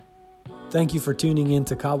Thank you for tuning in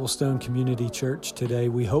to Cobblestone Community Church today.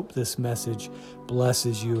 We hope this message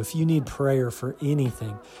blesses you. If you need prayer for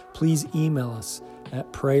anything, please email us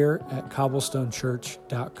at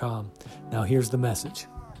prayer@cobblestonechurch.com. Now here's the message.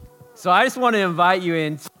 So I just want to invite you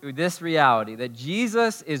into this reality that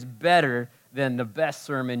Jesus is better than the best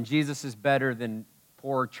sermon. Jesus is better than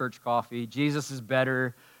poor church coffee. Jesus is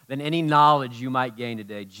better than any knowledge you might gain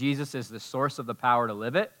today. Jesus is the source of the power to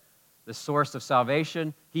live it, the source of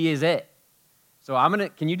salvation. He is it. So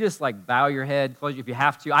can you just bow your head, close if you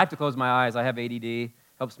have to. I have to close my eyes. I have ADD,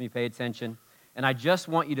 helps me pay attention. And I just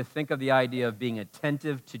want you to think of the idea of being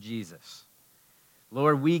attentive to Jesus.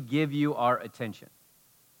 Lord, we give you our attention.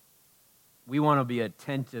 We want to be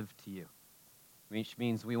attentive to you, which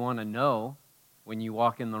means we want to know when you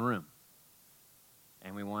walk in the room,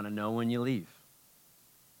 and we want to know when you leave.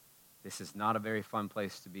 This is not a very fun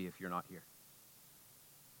place to be if you're not here.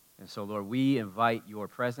 And so, Lord, we invite your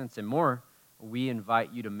presence, and more, we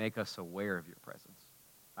invite you to make us aware of your presence.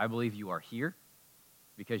 I believe you are here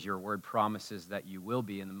because your word promises that you will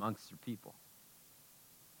be in amongst your people.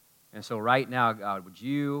 And so right now, God, would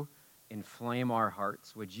you inflame our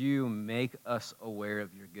hearts? Would you make us aware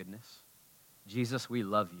of your goodness? Jesus, we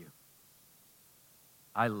love you.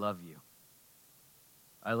 I love you.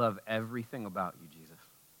 I love everything about you, Jesus.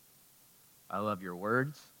 I love your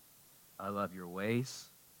words. I love your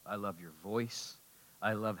ways. I love your voice.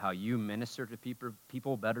 I love how you minister to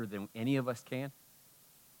people better than any of us can.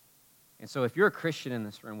 And so if you're a Christian in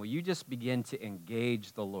this room, will you just begin to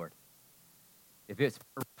engage the Lord? If it's a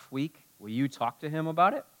rough week, will you talk to him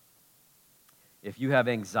about it? If you have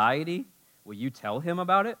anxiety, will you tell him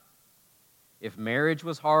about it? If marriage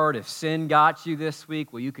was hard, if sin got you this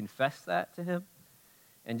week, will you confess that to him?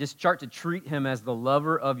 And just start to treat him as the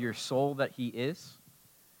lover of your soul that he is.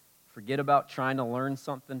 Forget about trying to learn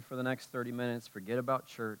something for the next 30 minutes. Forget about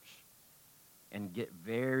church. And get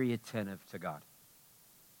very attentive to God.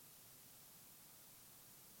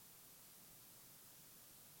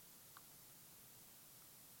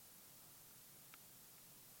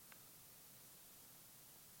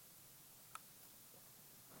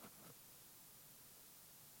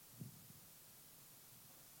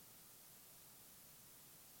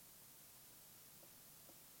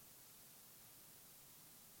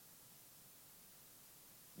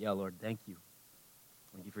 Yeah, Lord, thank you.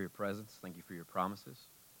 Thank you for your presence. Thank you for your promises.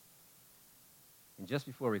 And just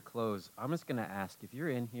before we close, I'm just going to ask, if you're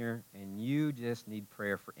in here and you just need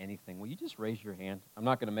prayer for anything, will you just raise your hand? I'm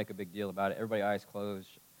not going to make a big deal about it. Everybody eyes closed.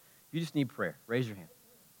 If you just need prayer, raise your hand.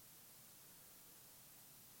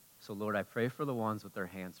 So, Lord, I pray for the ones with their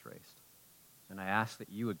hands raised. And I ask that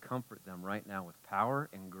you would comfort them right now with power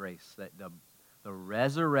and grace, that the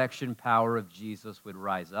resurrection power of Jesus would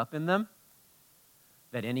rise up in them,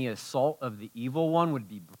 that any assault of the evil one would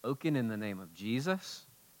be broken in the name of Jesus,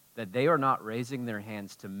 that they are not raising their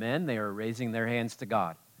hands to men, they are raising their hands to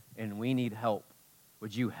God, and we need help.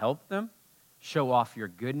 Would you help them? Show off your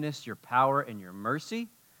goodness, your power, and your mercy,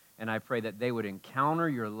 and I pray that they would encounter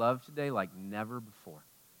your love today like never before.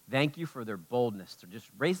 Thank you for their boldness to just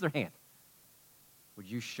raise their hand.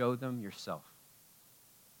 Would you show them yourself?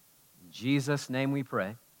 In Jesus' name we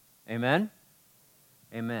pray. Amen?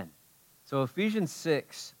 Amen. So Ephesians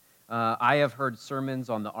 6, I have heard sermons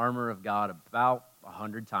on the armor of God about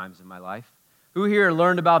 100 times in my life. Who here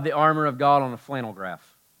learned about the armor of God on a flannel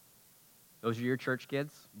graph? Those are your church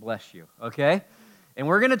kids? Bless you, okay? And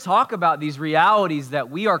we're going to talk about these realities that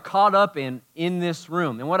we are caught up in this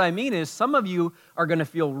room. And what I mean is some of you are going to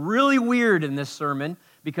feel really weird in this sermon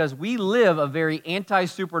because we live a very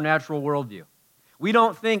anti-supernatural worldview. We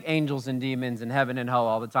don't think angels and demons and heaven and hell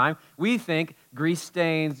all the time. We think grease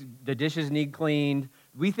stains, the dishes need cleaned.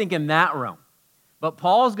 We think in that realm. But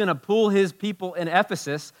Paul's going to pull his people in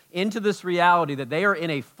Ephesus into this reality that they are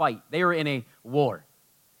in a fight. They are in a war.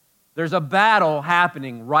 There's a battle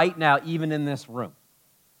happening right now, even in this room.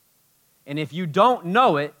 And if you don't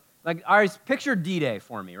know it, picture D-Day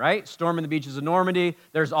for me, right? Storming the beaches of Normandy.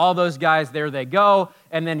 There's all those guys, there they go.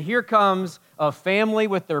 And then here comes a family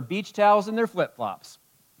with their beach towels and their flip-flops.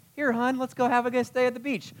 Here, hon, let's go have a good stay at the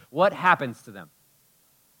beach. What happens to them?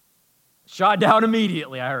 Shot down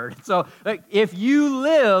immediately, I heard. So if you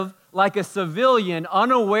live like a civilian,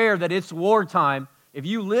 unaware that it's wartime, if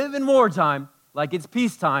you live in wartime like it's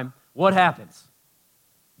peacetime, what happens?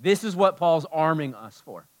 This is what Paul's arming us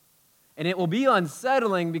for. And it will be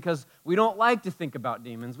unsettling because we don't like to think about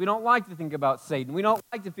demons. We don't like to think about Satan. We don't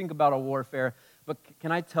like to think about a warfare. But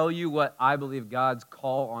can I tell you what I believe God's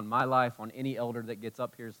call on my life, on any elder that gets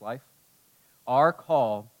up here's life? Our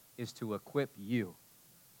call is to equip you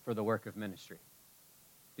for the work of ministry.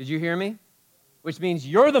 Did you hear me? which means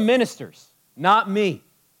you're the ministers, not me.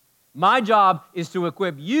 My job is to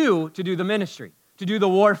equip you to do the ministry, to do the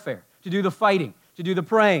warfare, to do the fighting, to do the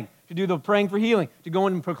praying, to do the praying for healing, to go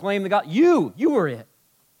and proclaim the God. You were it.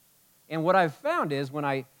 And what I've found is when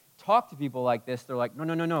I talk to people like this, they're like,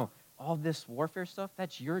 no. All this warfare stuff,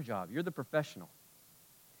 that's your job. You're the professional.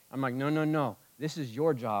 I'm like, no. This is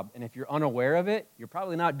your job. And if you're unaware of it, you're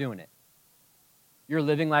probably not doing it. You're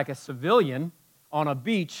living like a civilian on a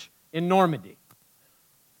beach in Normandy.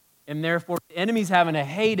 And therefore, the enemy's having a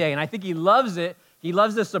heyday. And I think he loves it. He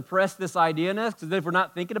loves to suppress this idea in us, because if we're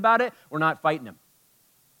not thinking about it, we're not fighting him.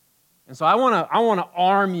 And so I want to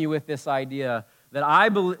arm you with this idea that I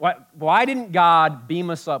believe, why didn't God beam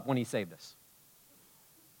us up when he saved us?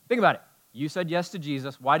 Think about it. You said yes to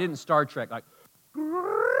Jesus. Why didn't Star Trek,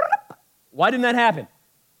 why didn't that happen?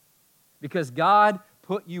 Because God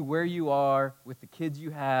put you where you are with the kids you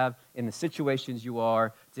have in the situations you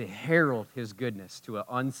are to herald his goodness to an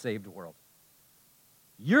unsaved world.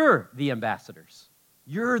 You're the ambassadors.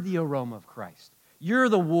 You're the aroma of Christ. You're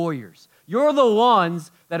the warriors. You're the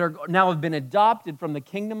ones that are now have been adopted from the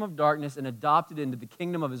kingdom of darkness and adopted into the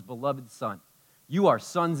kingdom of his beloved Son. You are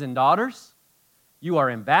sons and daughters. You are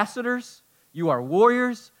ambassadors. You are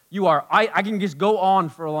warriors. You are, I can just go on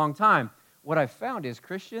for a long time. What I've found is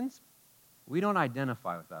Christians, we don't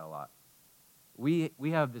identify with that a lot. We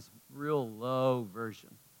have this real low version.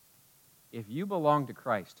 If you belong to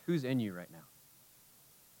Christ, who's in you right now?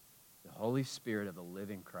 The Holy Spirit of the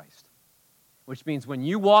living Christ. Which means when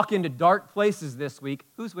you walk into dark places this week,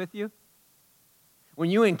 who's with you? When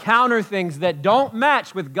you encounter things that don't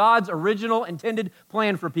match with God's original intended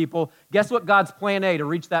plan for people, guess what God's plan A to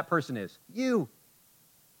reach that person is? You.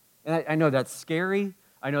 And I know that's scary.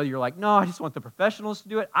 I know you're like, no, I just want the professionals to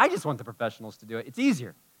do it. I just want the professionals to do it. It's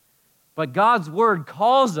easier. But God's word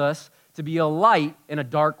calls us to be a light in a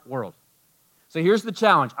dark world. So here's the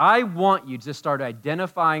challenge. I want you to start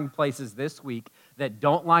identifying places this week that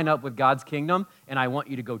don't line up with God's kingdom, and I want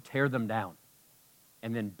you to go tear them down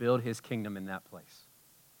and then build his kingdom in that place.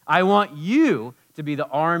 I want you to be the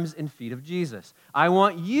arms and feet of Jesus. I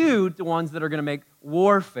want you, the ones that are going to make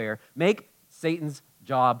warfare, make Satan's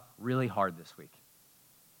job really hard this week.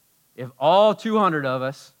 If all 200 of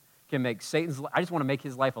us can make Satan's, I just want to make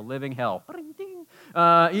his life a living hell.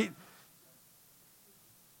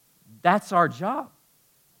 That's our job.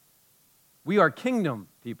 We are kingdom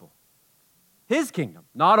people. His kingdom,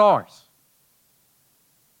 not ours.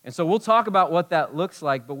 And so we'll talk about what that looks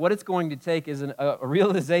like, but what it's going to take is a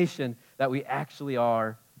realization that we actually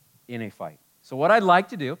are in a fight. So what I'd like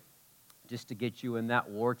to do, just to get you in that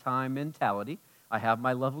wartime mentality, I have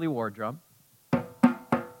my lovely war drum.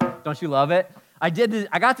 Don't you love it? I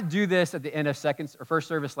got to do this at the end of first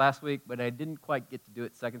service last week, but I didn't quite get to do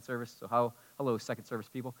it second service. So hello, second service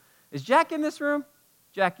people. Is Jack in this room?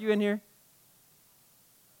 Jack, you in here?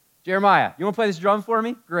 Jeremiah, you want to play this drum for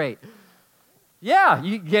me? Great. Yeah,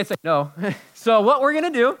 you can't say no. So what we're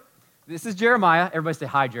going to do, this is Jeremiah. Everybody say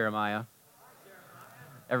hi, Jeremiah.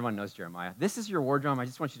 Everyone knows Jeremiah. This is your war drum. I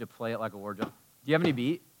just want you to play it like a war drum. Do you have any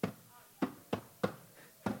beat?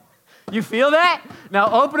 You feel that?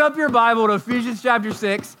 Now open up your Bible to Ephesians chapter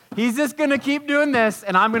 6. He's just going to keep doing this,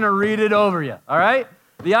 and I'm going to read it over you, all right?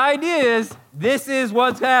 The idea is, this is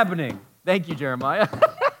what's happening. Thank you, Jeremiah.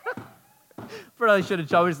 Probably should have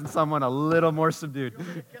chosen someone a little more subdued.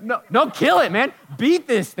 No, kill it, man. Beat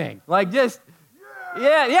this thing. Like just,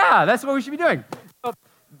 yeah, that's what we should be doing. So,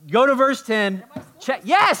 go to verse 10.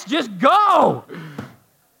 Yes, just go.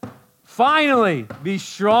 Finally, be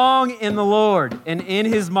strong in the Lord and in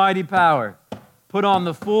his mighty power. Put on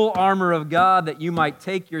the full armor of God that you might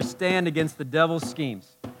take your stand against the devil's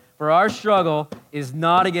schemes. For our struggle is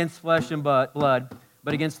not against flesh and blood,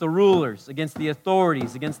 but against the rulers, against the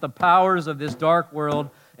authorities, against the powers of this dark world,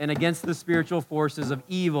 and against the spiritual forces of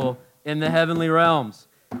evil in the heavenly realms.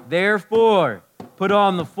 Therefore, put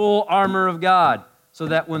on the full armor of God, so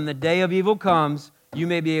that when the day of evil comes, you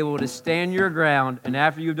may be able to stand your ground, and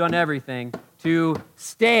after you've done everything, to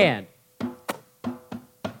stand.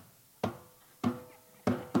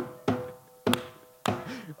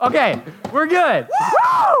 Okay, we're good.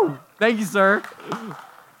 Woo! Thank you, sir.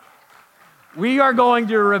 We are going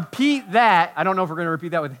to repeat that. I don't know if we're going to repeat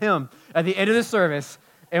that with him at the end of the service,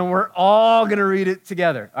 and we're all going to read it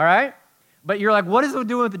together, all right? But you're like, what is it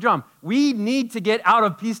doing with the drum? We need to get out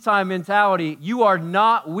of peacetime mentality. You are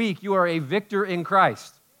not weak. You are a victor in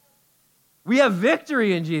Christ. We have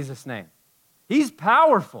victory in Jesus' name. He's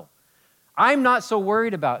powerful. I'm not so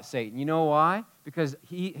worried about Satan. You know why? Because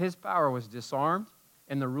his power was disarmed,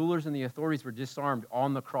 and the rulers and the authorities were disarmed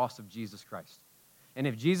on the cross of Jesus Christ. And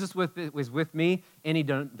if Jesus was with me, any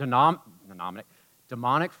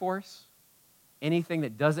demonic force, anything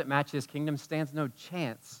that doesn't match his kingdom stands no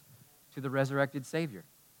chance to the resurrected Savior.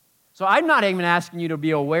 So I'm not even asking you to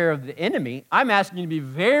be aware of the enemy. I'm asking you to be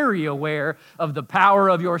very aware of the power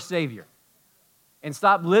of your Savior. And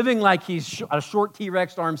stop living like he's a short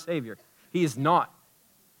T-Rex armed Savior. He is not.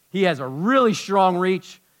 He has a really strong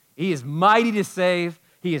reach. He is mighty to save.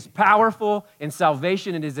 He is powerful, and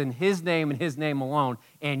salvation it is in his name and his name alone.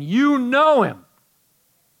 And you know him.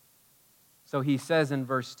 So he says in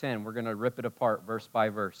verse 10, we're going to rip it apart verse by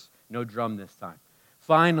verse. No drum this time.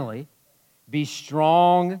 Finally, be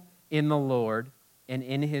strong in the Lord and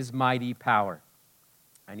in his mighty power.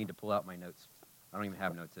 I need to pull out my notes. I don't even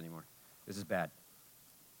have notes anymore. This is bad.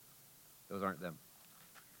 Those aren't them.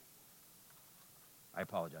 I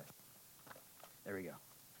apologize. There we go.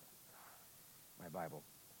 My Bible.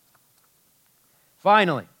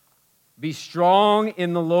 Finally, be strong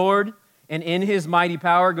in the Lord and in his mighty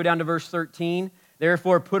power. Go down to verse 13.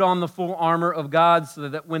 Therefore, put on the full armor of God so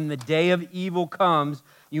that when the day of evil comes,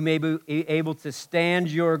 you may be able to stand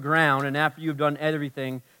your ground, and after you've done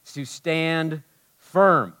everything, to stand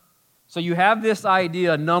firm. So you have this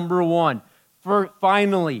idea, number one.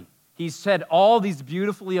 Finally, he said all these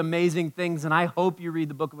beautifully amazing things, and I hope you read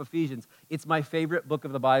the book of Ephesians. It's my favorite book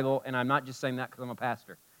of the Bible, and I'm not just saying that because I'm a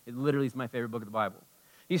pastor. It literally is my favorite book of the Bible.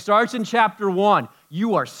 He starts in chapter 1.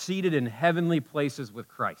 You are seated in heavenly places with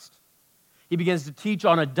Christ. He begins to teach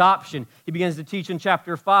on adoption. He begins to teach in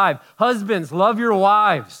chapter 5. Husbands, love your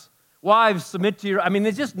wives. Wives, submit to your...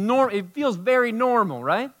 it's just normal. It feels very normal,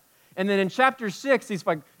 right? And then in chapter 6, he's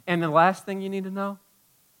like, and the last thing you need to know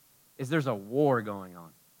is there's a war going on.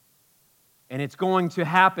 And it's going to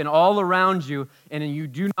happen all around you, and you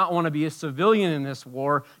do not want to be a civilian in this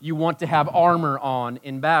war. You want to have armor on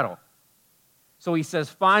in battle. So he says,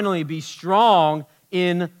 finally, be strong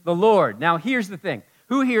in the Lord. Now, here's the thing.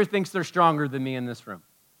 Who here thinks they're stronger than me in this room?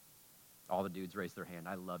 All the dudes raise their hand.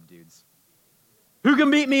 I love dudes. Who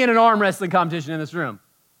can beat me in an arm wrestling competition in this room?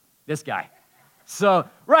 This guy. So,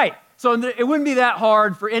 right. So it wouldn't be that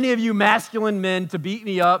hard for any of you masculine men to beat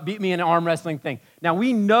me in an arm wrestling thing. Now,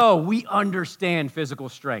 we understand physical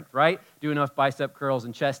strength, right? Do enough bicep curls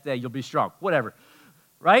and chest day, you'll be strong. Whatever,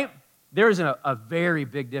 right? There's a very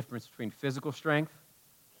big difference between physical strength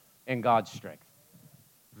and God's strength.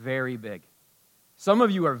 Very big. Some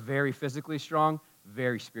of you are very physically strong,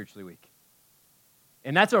 very spiritually weak.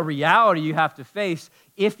 And that's a reality you have to face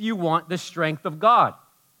if you want the strength of God.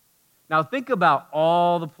 Now think about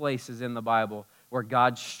all the places in the Bible where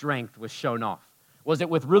God's strength was shown off. Was it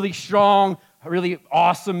with really strong, really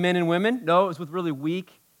awesome men and women? No, it was with really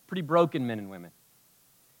weak, pretty broken men and women.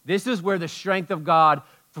 This is where the strength of God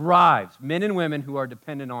thrives, men and women who are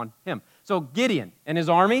dependent on him. So Gideon and his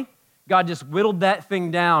army, God just whittled that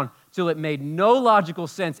thing down till it made no logical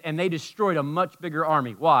sense, and they destroyed a much bigger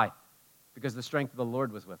army. Why? Because the strength of the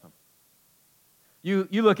Lord was with them. You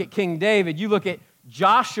look at King David, you look at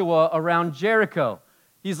Joshua around Jericho.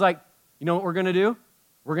 He's like, you know what we're going to do?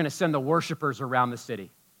 We're going to send the worshipers around the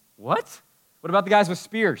city. What? What about the guys with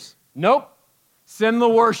spears? Nope. Send the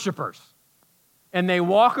worshipers. And they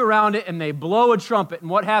walk around it and they blow a trumpet. And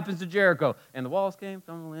what happens to Jericho? And the walls came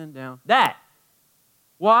tumbling down. That.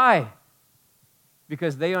 Why?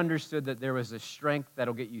 Because they understood that there was a strength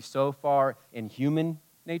that'll get you so far in human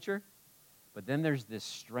nature, but then there's this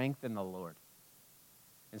strength in the Lord.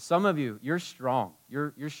 And some of you, you're strong.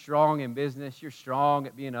 You're strong in business. You're strong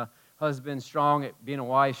at being a husband, strong at being a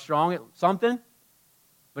wife, strong at something.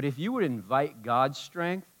 But if you would invite God's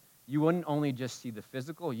strength, you wouldn't only just see the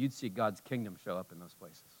physical, you'd see God's kingdom show up in those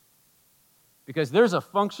places. Because there's a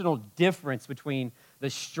functional difference between the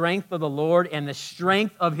strength of the Lord and the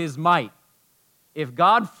strength of his might. If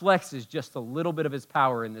God flexes just a little bit of his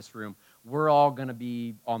power in this room, we're all going to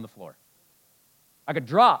be on the floor. I could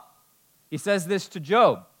drop. He says this to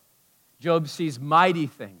Job. Job sees mighty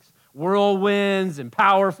things, whirlwinds and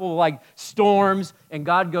powerful like storms, and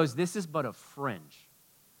God goes, this is but a fringe.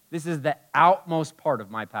 This is the outmost part of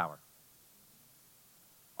my power.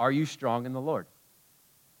 Are you strong in the Lord?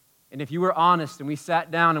 And if you were honest and we sat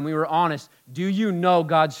down and we were honest, do you know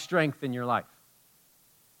God's strength in your life?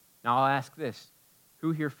 Now I'll ask this.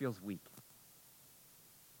 Who here feels weak?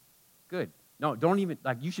 Good. No, don't even,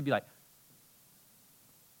 you should be like,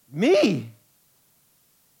 me.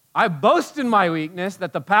 I boast in my weakness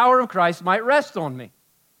that the power of Christ might rest on me.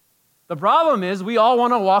 The problem is we all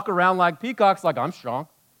want to walk around like peacocks, like I'm strong.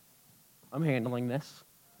 I'm handling this.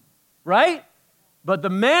 Right? But the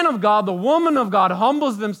man of God, the woman of God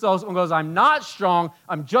humbles themselves and goes, I'm not strong.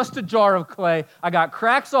 I'm just a jar of clay. I got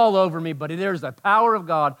cracks all over me, but there's the power of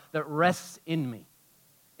God that rests in me.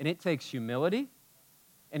 And it takes humility.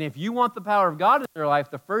 And if you want the power of God in your life,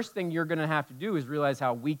 the first thing you're going to have to do is realize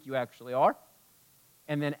how weak you actually are,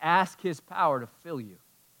 and then ask His power to fill you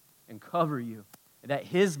and cover you, that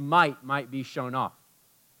His might be shown off.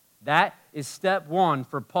 That is step one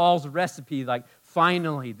for Paul's recipe, like,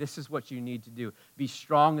 finally, this is what you need to do. Be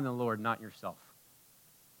strong in the Lord, not yourself.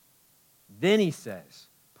 Then he says,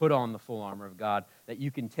 put on the full armor of God, that you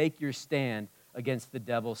can take your stand against the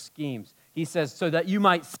devil's schemes. He says, so that you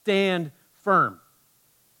might stand firm.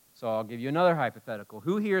 So I'll give you another hypothetical.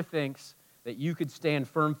 Who here thinks that you could stand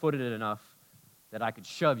firm-footed enough that I could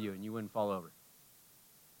shove you and you wouldn't fall over?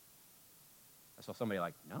 I saw somebody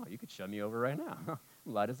like, no, you could shove me over right now.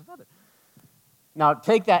 Light as a feather. Now,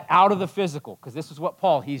 take that out of the physical, because this is what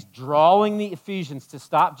he's drawing the Ephesians to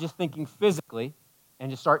stop just thinking physically and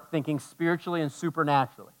just start thinking spiritually and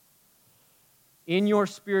supernaturally. In your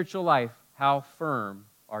spiritual life, how firm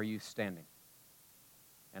are you standing?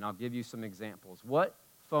 And I'll give you some examples. What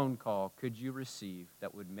phone call could you receive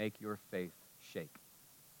that would make your faith shake?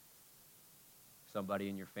 Somebody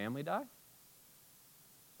in your family die?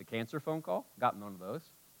 The cancer phone call? Got none of those.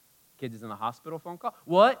 Kids in the hospital phone call?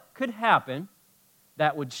 What could happen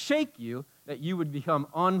that would shake you, that you would become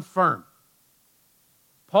unfirm?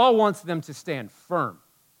 Paul wants them to stand firm,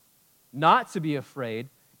 not to be afraid,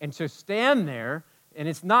 and to stand there. And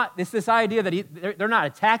it's this idea that they're not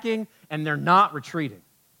attacking and they're not retreating.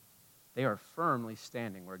 They are firmly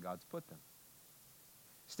standing where God's put them.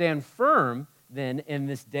 Stand firm, then, in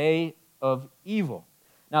this day of evil.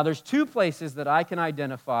 Now, there's two places that I can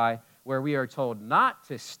identify where we are told not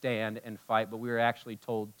to stand and fight, but we are actually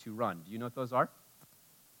told to run. Do you know what those are?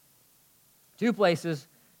 Two places.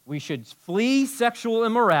 We should flee sexual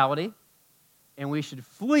immorality, and we should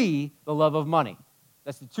flee the love of money.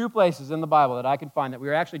 That's the two places in the Bible that I can find that we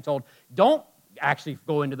are actually told, don't actually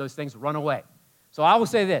go into those things, run away. So I will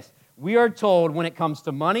say this. We are told when it comes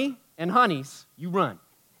to money and honeys, you run.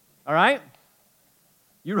 All right?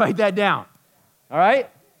 You write that down. All right?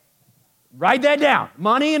 Write that down.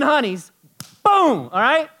 Money and honeys, boom. All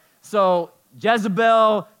right? So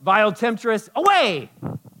Jezebel, vile temptress, away.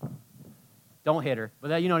 Don't hit her,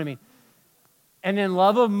 but you know what I mean. And then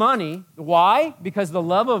love of money. Why? Because the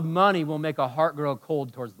love of money will make a heart grow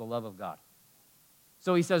cold towards the love of God.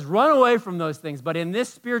 So he says, run away from those things. But in this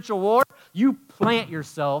spiritual war, you plant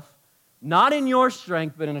yourself, not in your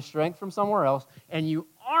strength, but in a strength from somewhere else, and you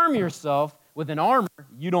arm yourself with an armor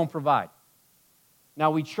you don't provide.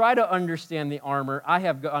 Now, we try to understand the armor. I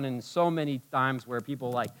have gone in so many times where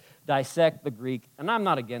people like dissect the Greek, and I'm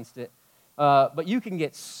not against it, but you can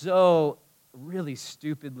get so really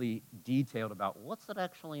stupidly detailed about what's it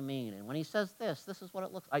actually mean, and when he says this is what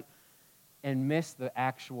it looks like, and miss the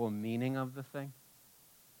actual meaning of the thing.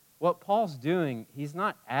 What Paul's doing, he's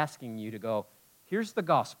not asking you to go, here's the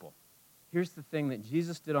gospel. Here's the thing that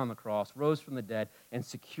Jesus did on the cross, rose from the dead, and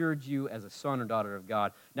secured you as a son or daughter of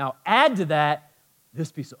God. Now add to that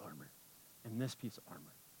this piece of armor and this piece of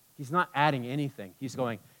armor. He's not adding anything. He's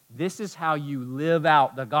going, this is how you live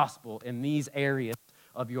out the gospel in these areas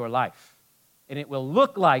of your life. And it will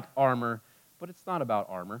look like armor, but it's not about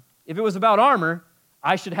armor. If it was about armor,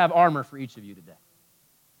 I should have armor for each of you today.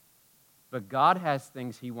 But God has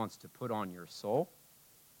things He wants to put on your soul,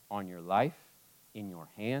 on your life, in your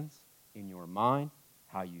hands, in your mind,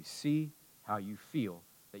 how you see, how you feel,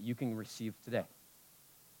 that you can receive today.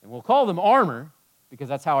 And we'll call them armor because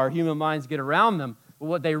that's how our human minds get around them. But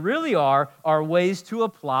what they really are ways to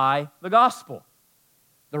apply the gospel.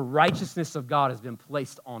 The righteousness of God has been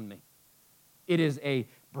placed on me. It is a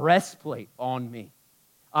breastplate on me.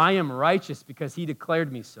 I am righteous because He declared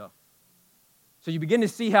me so. So you begin to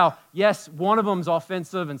see how, yes, one of them is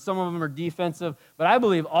offensive and some of them are defensive, but I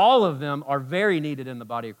believe all of them are very needed in the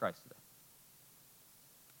body of Christ today.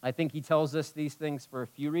 I think he tells us these things for a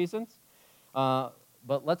few reasons, but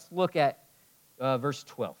let's look at verse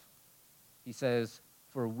 12. He says,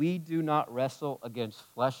 for we do not wrestle against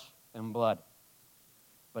flesh and blood,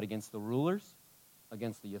 but against the rulers,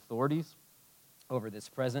 against the authorities over this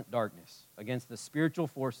present darkness, against the spiritual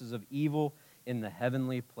forces of evil in the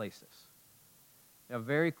heavenly places. Now,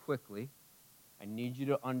 very quickly, I need you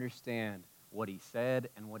to understand what he said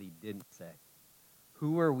and what he didn't say.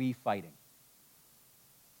 Who are we fighting?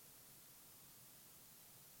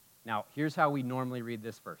 Now, here's how we normally read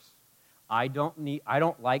this verse. I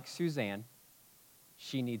don't like Suzanne.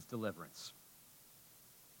 She needs deliverance.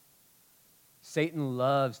 Satan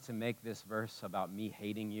loves to make this verse about me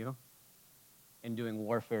hating you and doing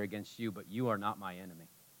warfare against you, but you are not my enemy.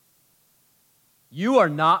 You are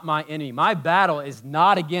not my enemy. My battle is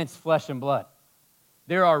not against flesh and blood.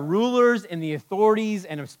 There are rulers and the authorities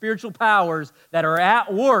and spiritual powers that are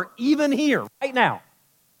at work even here, right now.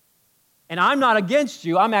 And I'm not against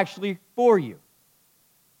you, I'm actually for you.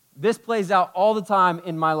 This plays out all the time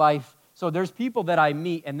in my life. So there's people that I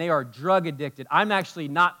meet and they are drug addicted. I'm actually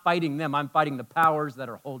not fighting them, I'm fighting the powers that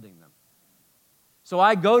are holding them. So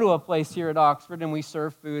I go to a place here at Oxford and we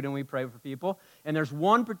serve food and we pray for people. And there's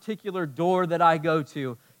one particular door that I go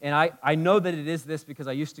to, and I know that it is this because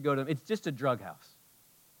I used to go to, it's just a drug house.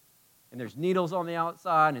 And there's needles on the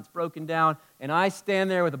outside and it's broken down. And I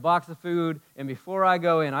stand there with a box of food, and before I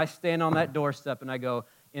go in, I stand on that doorstep and I go,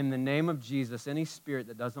 in the name of Jesus, any spirit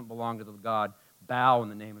that doesn't belong to the God, bow in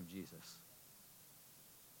the name of Jesus.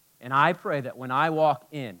 And I pray that when I walk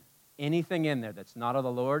in, anything in there that's not of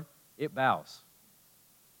the Lord, it bows.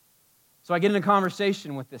 So I get in a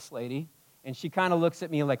conversation with this lady, and she kind of looks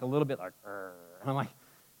at me like a little bit like, "Arr." And I'm like,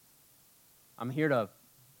 I'm here to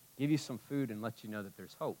give you some food and let you know that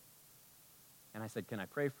there's hope. And I said, can I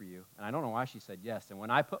pray for you? And I don't know why she said yes. And when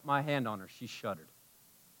I put my hand on her, she shuddered.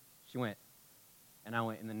 She went, and I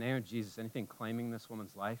went, in the name of Jesus, anything claiming this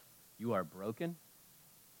woman's life, you are broken,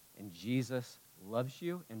 and Jesus loves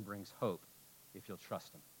you and brings hope if you'll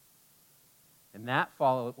trust him. And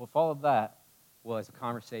what followed that was a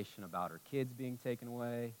conversation about her kids being taken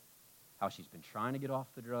away, how she's been trying to get off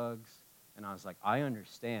the drugs. And I was like, I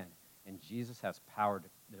understand. And Jesus has power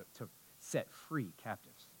to set free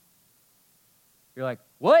captives. You're like,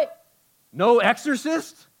 what? No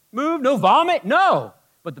exorcist move? No vomit? No.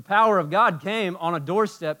 But the power of God came on a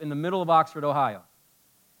doorstep in the middle of Oxford, Ohio.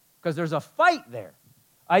 Because there's a fight there.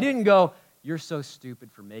 I didn't go, you're so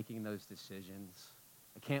stupid for making those decisions.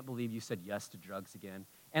 I can't believe you said yes to drugs again.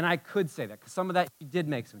 And I could say that, because some of that she did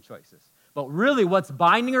make some choices. But really, what's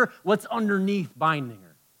binding her? What's underneath binding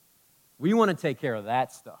her? We want to take care of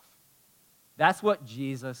that stuff. That's what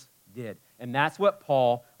Jesus did. And that's what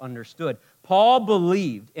Paul understood. Paul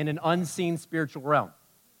believed in an unseen spiritual realm,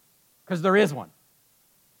 because there is one.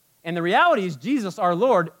 And the reality is Jesus, our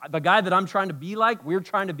Lord, the guy that I'm trying to be like, we're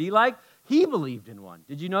trying to be like, he believed in one.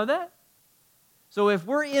 Did you know that? So if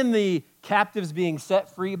we're in the captives being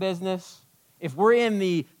set free business, if we're in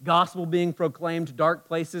the gospel being proclaimed dark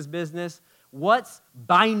places business, what's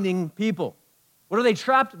binding people? What are they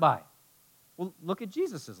trapped by? Well, look at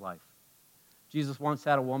Jesus' life. Jesus once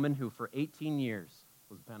had a woman who for 18 years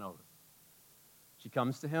was bent over. She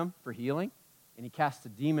comes to him for healing, and he casts a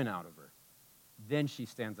demon out of her. Then she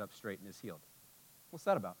stands up straight and is healed. What's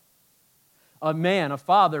that about? A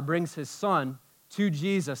father, brings his son to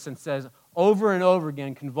Jesus and says over and over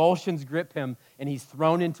again, convulsions grip him, and he's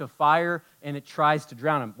thrown into fire, and it tries to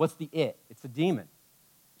drown him. What's the it? It's a demon.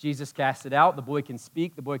 Jesus casts it out. The boy can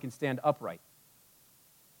speak. The boy can stand upright.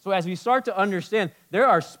 So as we start to understand, there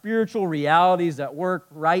are spiritual realities at work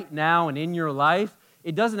right now and in your life.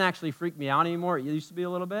 It doesn't actually freak me out anymore. It used to be a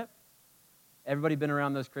little bit. Everybody been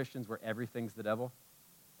around those Christians where everything's the devil?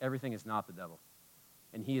 Everything is not the devil.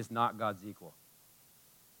 And he is not God's equal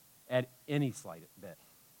at any slight bit.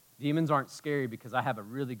 Demons aren't scary because I have a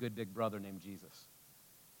really good big brother named Jesus.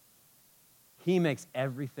 He makes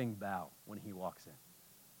everything bow when he walks in.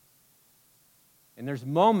 And there's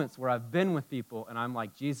moments where I've been with people and I'm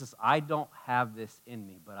like, Jesus, I don't have this in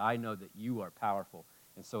me, but I know that you are powerful.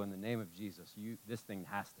 And so in the name of Jesus, this thing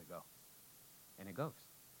has to go. And it goes.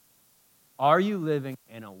 Are you living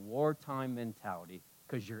in a wartime mentality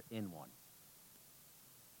because you're in one?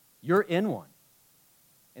 You're in one.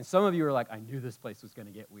 And some of you are like, I knew this place was going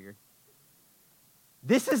to get weird.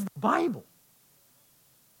 This is the Bible.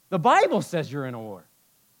 The Bible says you're in a war.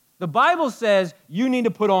 The Bible says you need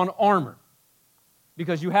to put on armor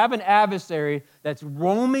because you have an adversary that's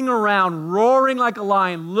roaming around, roaring like a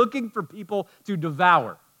lion, looking for people to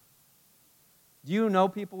devour. Do you know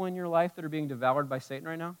people in your life that are being devoured by Satan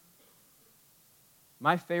right now?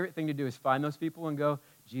 My favorite thing to do is find those people and go,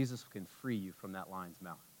 Jesus can free you from that lion's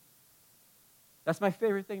mouth. That's my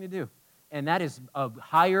favorite thing to do. And that is a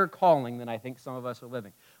higher calling than I think some of us are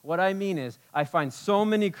living. What I mean is, I find so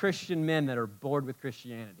many Christian men that are bored with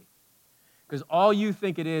Christianity. Because all you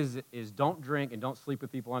think it is don't drink and don't sleep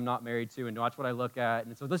with people I'm not married to and watch what I look at.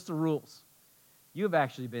 And it's a list of rules. You have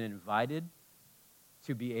actually been invited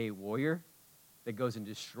to be a warrior that goes and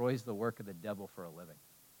destroys the work of the devil for a living.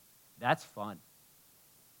 That's fun.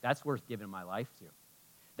 That's worth giving my life to.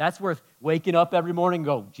 That's worth waking up every morning and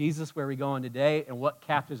go, Jesus, where are we going today? And what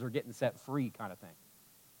captives are getting set free kind of thing.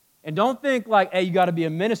 And don't think like, hey, you got to be a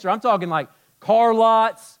minister. I'm talking like car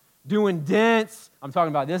lots, doing dents. I'm talking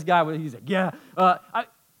about this guy. He's like,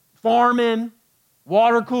 farming,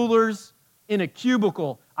 water coolers, in a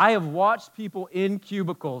cubicle. I have watched people in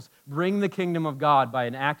cubicles bring the kingdom of God by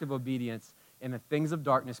an act of obedience and the things of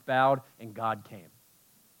darkness bowed, and God came.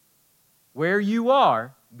 Where you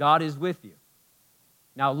are, God is with you.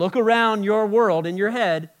 Now look around your world in your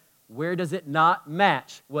head. Where does it not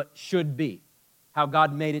match what should be? How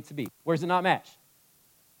God made it to be. Where does it not match?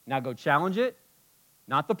 Now go challenge it,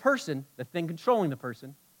 not the person, the thing controlling the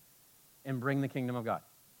person, and bring the kingdom of God.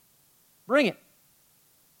 Bring it.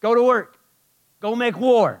 Go to work. Go make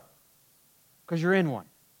war, because you're in one.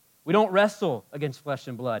 We don't wrestle against flesh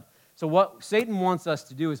and blood. So what Satan wants us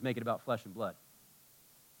to do is make it about flesh and blood.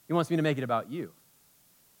 He wants me to make it about you.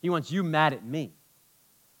 He wants you mad at me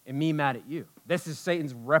and me mad at you. This is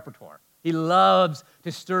Satan's repertoire. He loves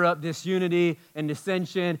to stir up disunity and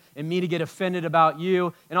dissension and me to get offended about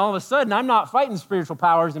you. And all of a sudden, I'm not fighting spiritual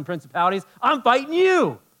powers and principalities. I'm fighting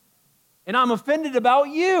you. And I'm offended about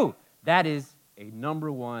you. That is a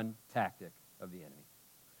number one tactic of the enemy.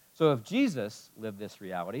 So if Jesus lived this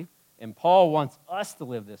reality, and Paul wants us to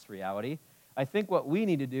live this reality, I think what we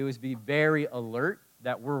need to do is be very alert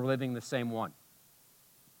that we're living the same one.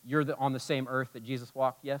 You're on the same earth that Jesus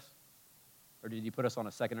walked, yes? Or did he put us on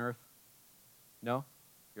a second earth? No?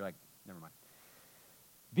 You're like, never mind.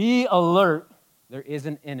 Be alert. There is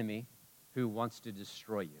an enemy who wants to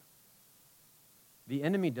destroy you. The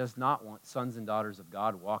enemy does not want sons and daughters of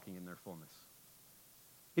God walking in their fullness.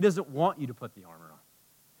 He doesn't want you to put the armor on.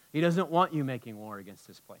 He doesn't want you making war against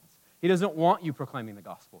his plans. He doesn't want you proclaiming the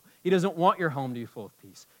gospel. He doesn't want your home to be full of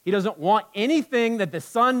peace. He doesn't want anything that the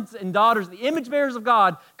sons and daughters, the image bearers of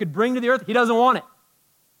God, could bring to the earth. He doesn't want it.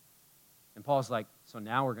 And Paul's like, so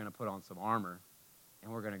now we're going to put on some armor,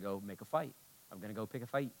 and we're going to go make a fight. I'm going to go pick a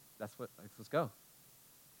fight. Let's go.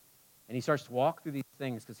 And he starts to walk through these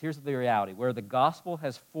things, because here's the reality. Where the gospel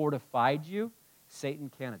has fortified you,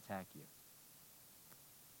 Satan can't attack you.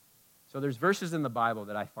 So there's verses in the Bible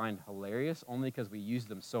that I find hilarious only because we use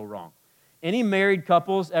them so wrong. Any married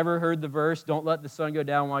couples ever heard the verse, don't let the sun go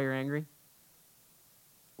down while you're angry?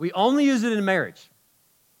 We only use it in marriage.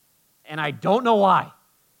 And I don't know why.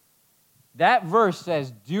 That verse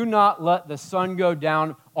says, do not let the sun go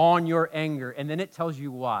down on your anger. And then it tells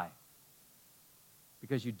you why.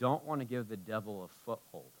 Because you don't want to give the devil a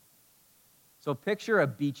foothold. So picture a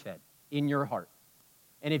beachhead in your heart.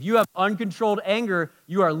 And if you have uncontrolled anger,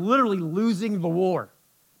 you are literally losing the war.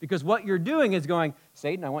 Because what you're doing is going,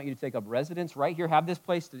 Satan, I want you to take up residence right here. Have this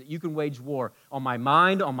place that you can wage war on my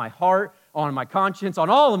mind, on my heart, on my conscience,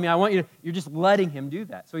 on all of me. You're just letting him do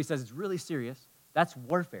that. So he says it's really serious. That's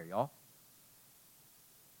warfare, y'all.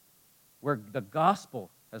 Where the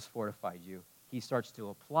gospel has fortified you, he starts to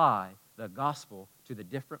apply the gospel to the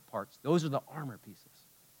different parts. Those are the armor pieces.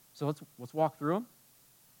 So let's walk through them.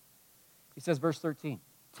 He says, verse 13,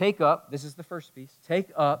 take up, this is the first piece, take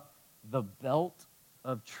up the belt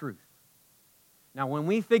of truth. Now, when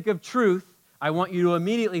we think of truth, I want you to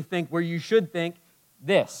immediately think where you should think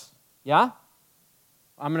this, yeah?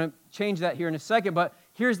 I'm going to change that here in a second, but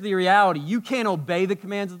here's the reality. You can't obey the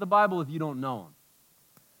commands of the Bible if you don't know them.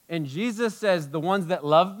 And Jesus says, the ones that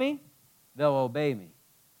love me, they'll obey me.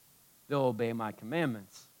 They'll obey my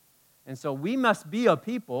commandments. And so we must be a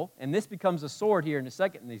people, and this becomes a sword here in a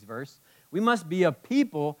second in these verses. We must be a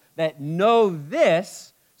people that know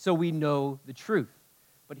this so we know the truth.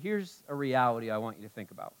 But here's a reality I want you to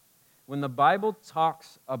think about. When the Bible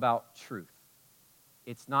talks about truth,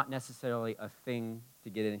 it's not necessarily a thing to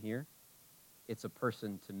get in here. It's a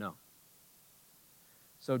person to know.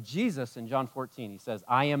 So Jesus in John 14, he says,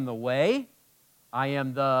 I am the way, I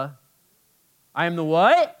am the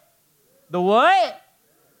what? The what?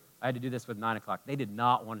 I had to do this with 9 o'clock. They did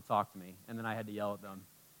not want to talk to me, and then I had to yell at them.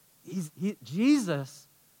 Jesus,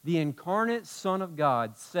 the incarnate Son of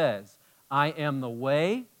God, says, I am the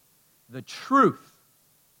way, the truth,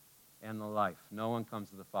 and the life. No one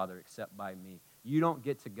comes to the Father except by me. You don't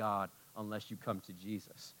get to God unless you come to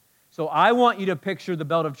Jesus. So I want you to picture the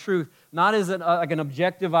belt of truth, not as like an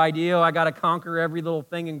objective idea, I got to conquer every little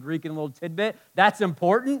thing in Greek and a little tidbit. That's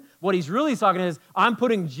important. What he's really talking is, I'm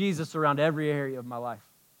putting Jesus around every area of my life.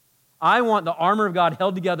 I want the armor of God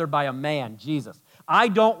held together by a man, Jesus. I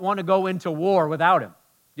don't want to go into war without him.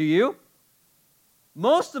 Do you?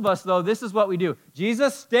 Most of us, though, this is what we do.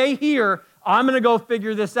 Jesus, stay here. I'm going to go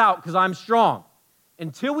figure this out because I'm strong.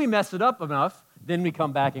 Until we mess it up enough, then we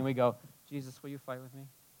come back and we go, Jesus, will you fight with me?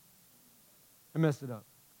 I messed it up.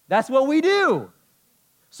 That's what we do.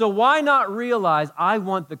 So why not realize I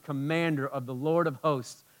want the commander of the Lord of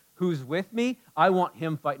hosts who's with me? I want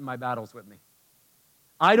him fighting my battles with me.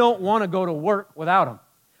 I don't want to go to work without him.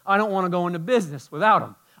 I don't want to go into business without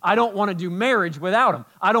him. I don't want to do marriage without him.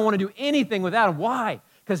 I don't want to do anything without him. Why?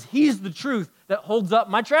 Because he's the truth that holds up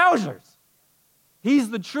my trousers.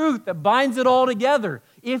 He's the truth that binds it all together.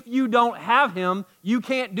 If you don't have him, you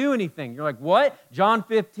can't do anything. You're like, what? John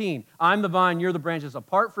 15, I'm the vine, you're the branches.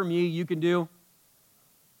 Apart from me, you can do.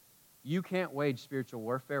 You can't wage spiritual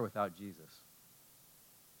warfare without Jesus.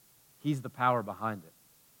 He's the power behind it.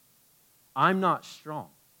 I'm not strong.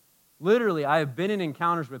 Literally, I have been in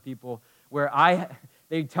encounters with people where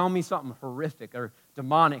they tell me something horrific or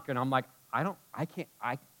demonic, and I'm like, I don't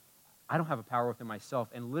have a power within myself.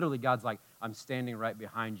 And literally, God's like, I'm standing right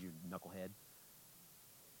behind you, knucklehead.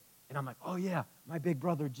 And I'm like, oh yeah, my big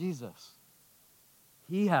brother Jesus.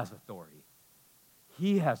 He has authority.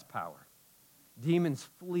 He has power. Demons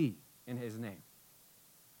flee in his name.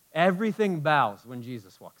 Everything bows when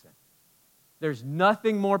Jesus walks in. There's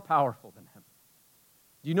nothing more powerful than him.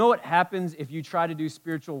 Do you know what happens if you try to do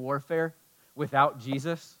spiritual warfare without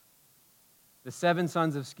Jesus? The 7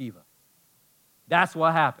 sons of Sceva. That's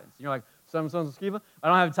what happens. You're like, 7 sons of Sceva? I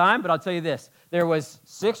don't have time, but I'll tell you this. There was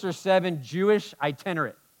 6 or 7 Jewish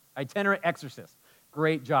itinerant exorcists.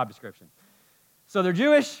 Great job description. So they're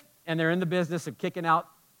Jewish, and they're in the business of kicking out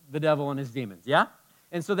the devil and his demons, yeah?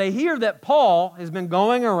 And so they hear that Paul has been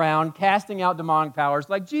going around casting out demonic powers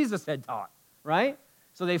like Jesus had taught, right?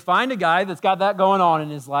 So they find a guy that's got that going on in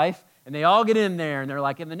his life, and they all get in there, and they're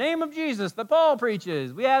like, in the name of Jesus that Paul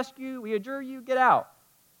preaches, we ask you, we adjure you, get out.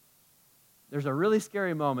 There's a really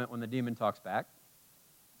scary moment when the demon talks back,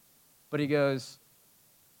 but he goes,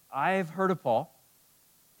 I've heard of Paul,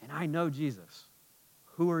 and I know Jesus.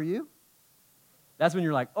 Who are you? That's when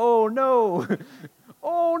you're like, oh no,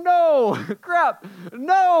 oh no, crap,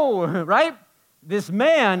 no, right? This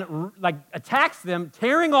man attacks them,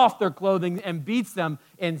 tearing off their clothing and beats them,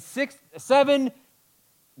 and 7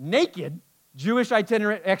 naked Jewish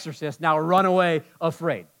itinerant exorcists now run away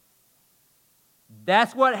afraid.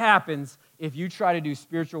 That's what happens if you try to do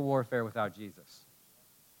spiritual warfare without Jesus.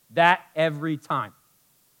 That every time.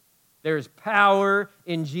 There's power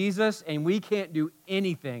in Jesus, and we can't do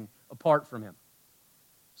anything apart from him.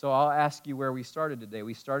 So I'll ask you where we started today.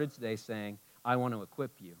 We started today saying, I want to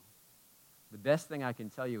equip you. The best thing I can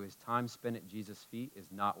tell you is time spent at Jesus' feet is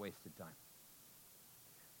not wasted time.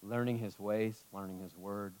 Learning his ways, learning his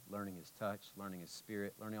word, learning his touch, learning his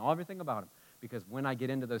spirit, learning everything about him. Because when I get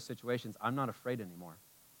into those situations, I'm not afraid anymore.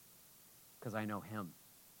 Because I know him.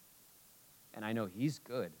 And I know he's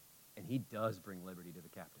good, and he does bring liberty to the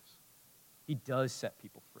captives. He does set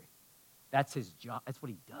people free. That's his job. That's what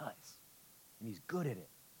he does. And he's good at it.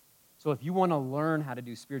 So if you want to learn how to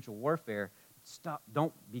do spiritual warfare,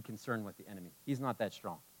 don't be concerned with the enemy. He's not that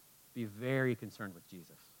strong. Be very concerned with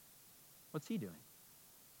Jesus. What's he doing?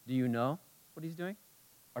 Do you know what he's doing?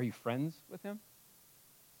 Are you friends with him?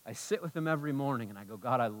 I sit with him every morning and I go,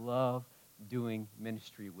 God, I love doing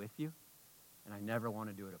ministry with you, and I never want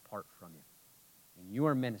to do it apart from you. And you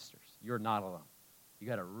are ministers. You're not alone. You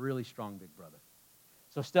got a really strong big brother.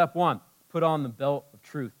 So step 1, put on the belt of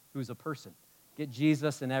truth, who's a person. Get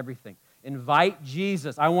Jesus in everything. Invite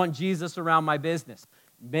Jesus. I want Jesus around my business.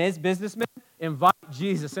 Businessmen, invite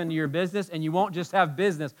Jesus into your business, and you won't just have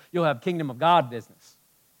business, you'll have kingdom of God business.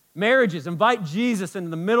 Marriages, invite Jesus into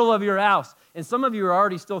the middle of your house. And some of you are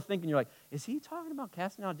already still thinking, you're like, is he talking about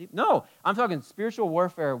casting out demons? No, I'm talking spiritual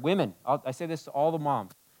warfare. Women, I say this to all the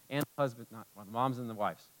moms and the husbands, the moms and the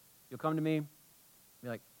wives. You'll come to me, be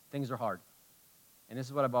like, things are hard. And this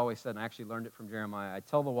is what I've always said, and I actually learned it from Jeremiah. I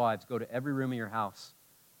tell the wives, go to every room of your house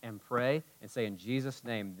and pray and say, in Jesus'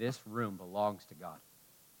 name, this room belongs to God.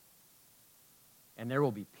 And there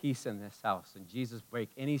will be peace in this house. And Jesus, break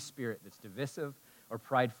any spirit that's divisive or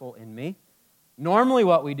prideful in me. Normally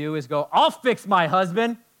what we do is go, I'll fix my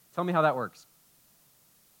husband. Tell me how that works.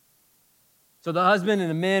 So the husband and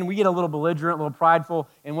the men, we get a little belligerent, a little prideful.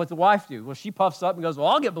 And what's the wife do? Well, she puffs up and goes, well,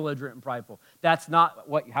 I'll get belligerent and prideful. That's not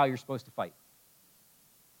how you're supposed to fight.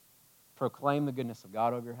 Proclaim the goodness of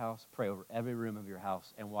God over your house. Pray over every room of your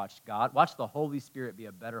house and watch God. Watch the Holy Spirit be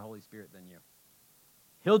a better Holy Spirit than you.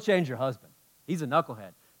 He'll change your husband. He's a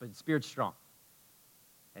knucklehead, but the Spirit's strong.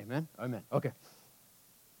 Amen? Amen. Okay.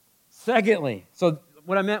 Secondly, so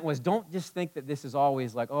what I meant was don't just think that this is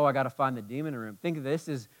always like, oh, I got to find the demon room. Think of this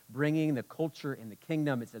as bringing the culture in the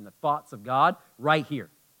kingdom. It's in the thoughts of God right here,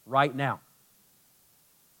 right now.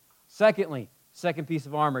 Secondly, second piece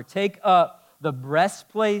of armor, take up the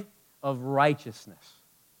breastplate of righteousness.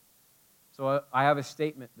 So I have a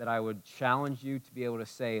statement that I would challenge you to be able to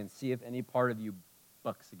say and see if any part of you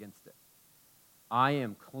bucks against it. I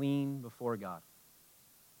am clean before God.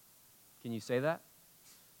 Can you say that?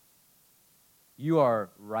 You are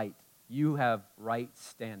right. You have right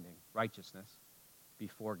standing, righteousness,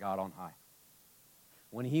 before God on high.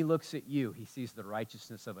 When he looks at you, he sees the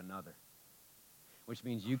righteousness of another, which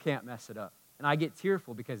means you can't mess it up. And I get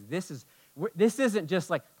tearful because this isn't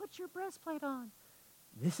just like, put your breastplate on.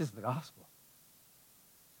 This is the gospel.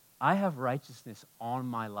 I have righteousness on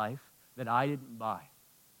my life that I didn't buy,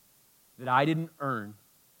 that I didn't earn,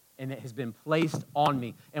 and it has been placed on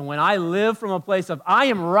me. And when I live from a place of, I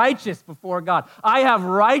am righteous before God, I have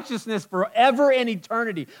righteousness forever and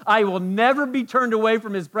eternity. I will never be turned away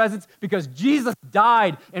from his presence because Jesus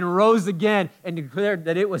died and rose again and declared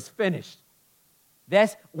that it was finished.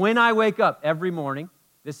 That's when I wake up every morning,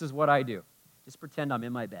 this is what I do. Just pretend I'm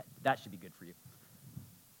in my bed. That should be good for you.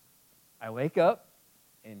 I wake up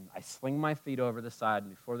and I sling my feet over the side,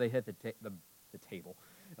 and before they hit the table,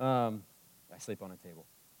 I sleep on a table.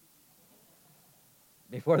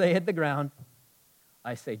 Before they hit the ground,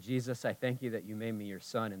 I say, Jesus, I thank you that you made me your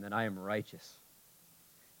son and that I am righteous.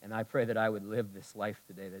 And I pray that I would live this life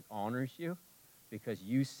today that honors you because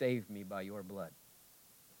you saved me by your blood.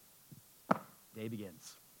 Day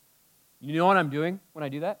begins. You know what I'm doing when I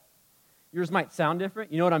do that? Yours might sound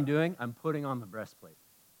different. You know what I'm doing? I'm putting on the breastplate.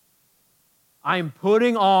 I am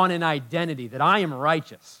putting on an identity that I am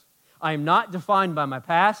righteous. I am not defined by my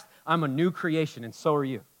past. I'm a new creation, and so are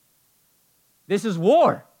you. This is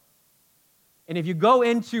war. And if you go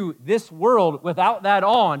into this world without that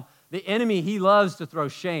on, the enemy, he loves to throw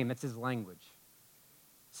shame. That's his language.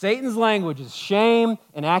 Satan's language is shame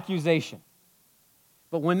and accusation.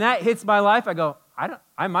 But when that hits my life, I go,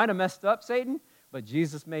 I might have messed up, Satan, but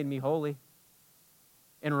Jesus made me holy.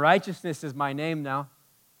 And righteousness is my name now.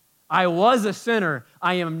 I was a sinner.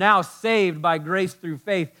 I am now saved by grace through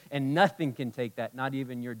faith, and nothing can take that, not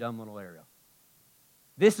even your dumb little Ariel.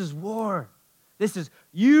 This is war.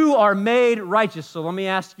 You are made righteous. So let me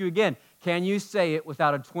ask you again, can you say it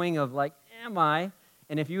without a twang of like, am I?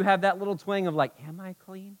 And if you have that little twang of like, am I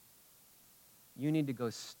clean? You need to go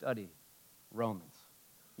study Romans.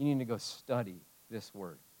 You need to go study this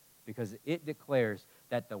word because it declares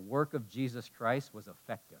that the work of Jesus Christ was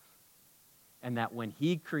effective. And that when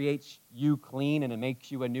he creates you clean and it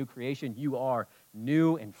makes you a new creation, you are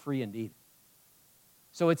new and free indeed.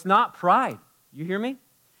 So it's not pride. You hear me?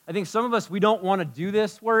 I think some of us, we don't want to do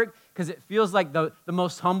this work because it feels like the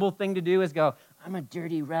most humble thing to do is go, I'm a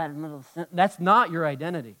dirty, rotten little sin. That's not your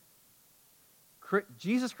identity.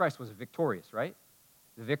 Jesus Christ was victorious, right?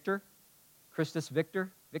 The victor, Christus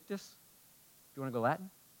victor, victus. Do you want to go Latin?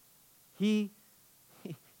 He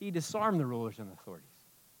disarmed the rulers and authorities.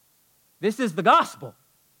 This is the gospel.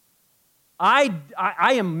 I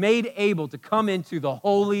am made able to come into the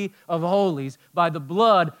Holy of Holies by the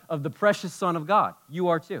blood of the precious Son of God. You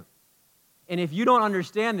are too. And if you don't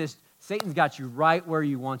understand this, Satan's got you right where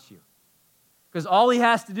he wants you. Because all he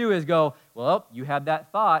has to do is go, well, you had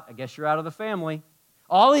that thought. I guess you're out of the family.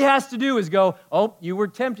 All he has to do is go, oh, you were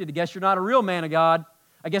tempted. I guess you're not a real man of God.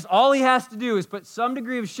 I guess all he has to do is put some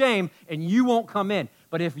degree of shame and you won't come in.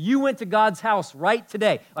 But if you went to God's house right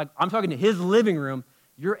today, like I'm talking to his living room,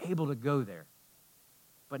 you're able to go there.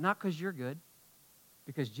 But not because you're good,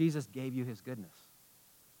 because Jesus gave you his goodness.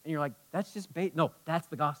 And you're like, that's just bait. No, that's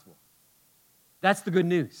the gospel. That's the good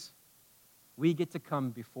news. We get to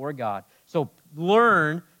come before God. So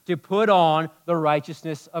learn to put on the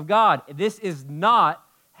righteousness of God. This is not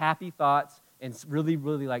happy thoughts and really,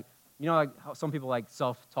 really like, you know, like how some people like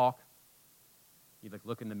self-talk. You like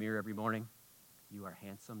look in the mirror every morning. You are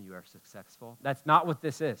handsome. You are successful. That's not what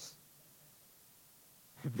this is.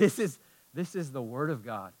 This is the Word of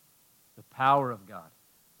God, the power of God.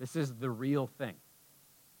 This is the real thing.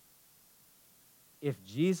 If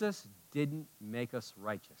Jesus didn't make us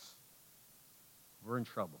righteous, we're in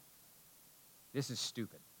trouble. This is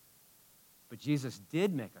stupid. But Jesus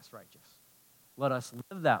did make us righteous. Let us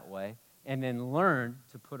live that way and then learn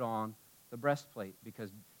to put on the breastplate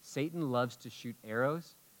because Satan loves to shoot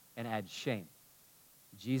arrows and add shame.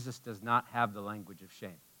 Jesus does not have the language of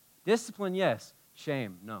shame. Discipline, yes.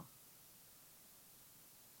 Shame, no.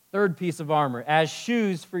 Third piece of armor, as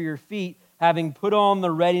shoes for your feet, having put on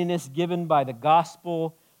the readiness given by the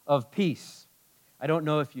gospel of peace. I don't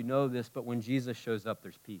know if you know this, but when Jesus shows up,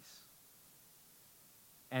 there's peace.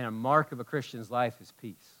 And a mark of a Christian's life is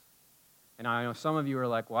peace. And I know some of you are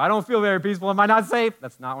like, well, I don't feel very peaceful. Am I not safe?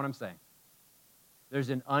 That's not what I'm saying. There's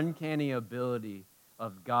an uncanny ability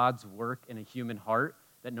of God's work in a human heart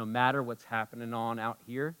that no matter what's happening on out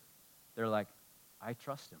here, they're like, I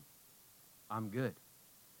trust him. I'm good.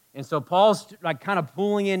 And so Paul's like kind of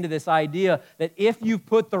pulling into this idea that if you've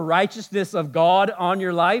put the righteousness of God on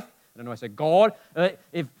your life, I don't know why I said God,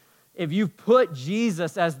 if you've put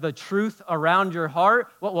Jesus as the truth around your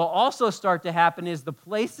heart, what will also start to happen is the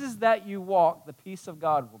places that you walk, the peace of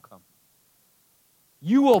God will come.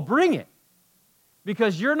 You will bring it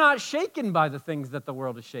because you're not shaken by the things that the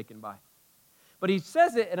world is shaken by. But he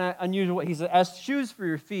says it in an unusual way. He says, as shoes for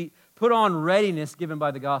your feet, put on readiness given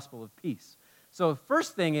by the gospel of peace. So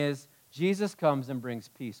first thing is, Jesus comes and brings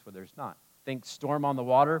peace where there's not. Think storm on the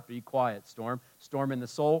water, be quiet, storm. Storm in the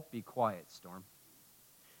soul, be quiet, storm.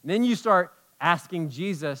 And then you start asking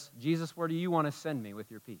Jesus, where do you want to send me with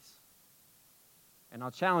your peace? And I'll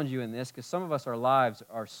challenge you in this, because some of us, our lives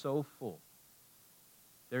are so full.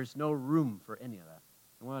 There's no room for any of that.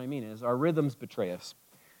 And what I mean is, our rhythms betray us.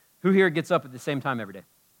 Who here gets up at the same time every day?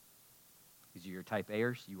 These are your type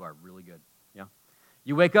A'ers. You are really good. Yeah.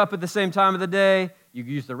 You wake up at the same time of the day. You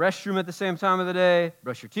use the restroom at the same time of the day.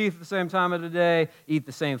 Brush your teeth at the same time of the day. Eat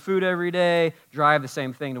the same food every day. Drive the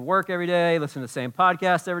same thing to work every day. Listen to the same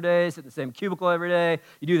podcast every day. Sit in the same cubicle every day.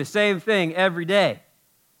 You do the same thing every day.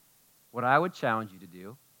 What I would challenge you to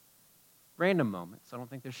do, random moments, I don't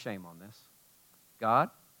think there's shame on this.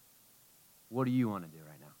 God, what do you want to do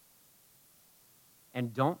right now?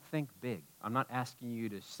 And don't think big. I'm not asking you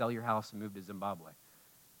to sell your house and move to Zimbabwe.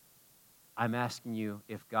 I'm asking you,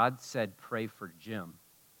 if God said pray for Jim,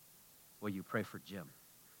 will you pray for Jim?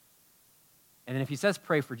 And then if he says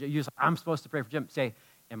pray for Jim, you say, I'm supposed to pray for Jim. Say,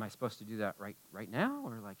 am I supposed to do that right now?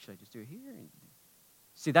 Or like, should I just do it here?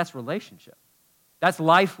 See, that's relationship. That's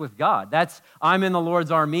life with God. That's, I'm in the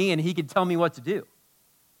Lord's army and he can tell me what to do.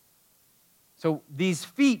 So these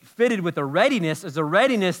feet fitted with a readiness is a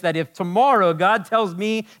readiness that if tomorrow God tells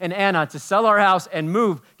me and Anna to sell our house and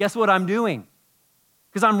move, guess what I'm doing?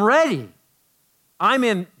 Because I'm ready.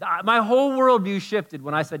 My whole worldview shifted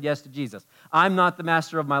when I said yes to Jesus. I'm not the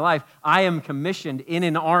master of my life. I am commissioned in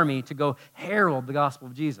an army to go herald the gospel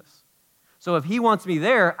of Jesus. So if he wants me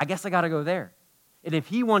there, I guess I got to go there. And if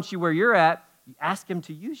he wants you where you're at, you ask him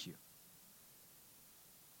to use you.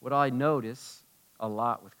 What I notice a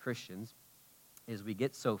lot with Christians is we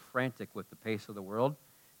get so frantic with the pace of the world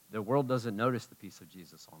doesn't notice the peace of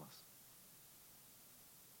Jesus on us.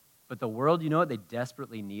 But the world, you know what they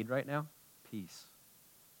desperately need right now? Peace.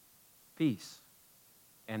 Peace.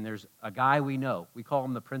 And there's a guy we know. We call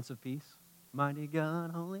him the Prince of Peace. Mighty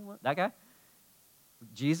God, Holy One. That guy?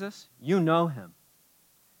 Jesus, you know him.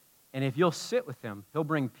 And if you'll sit with him, he'll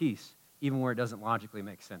bring peace, even where it doesn't logically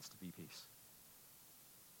make sense to be peace.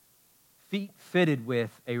 Feet fitted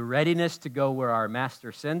with a readiness to go where our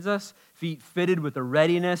Master sends us. Feet fitted with a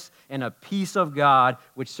readiness and a peace of God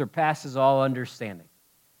which surpasses all understanding.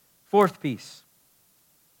 Fourth piece.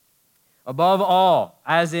 Above all,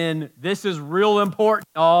 as in, this is real important,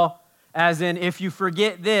 y'all. As in, if you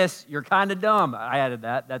forget this, you're kind of dumb. I added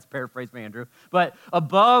that. That's paraphrased by Andrew. But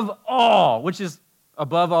above all, which is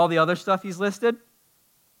above all the other stuff he's listed,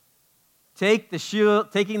 taking the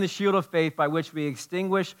shield of faith by which we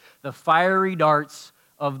extinguish the fiery darts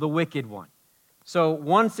of the wicked one. So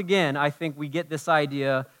once again, I think we get this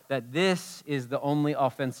idea that this is the only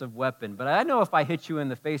offensive weapon. But I know if I hit you in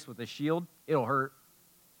the face with a shield, it'll hurt.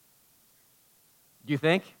 Do you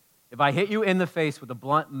think? If I hit you in the face with a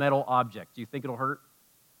blunt metal object, do you think it'll hurt?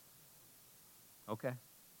 Okay.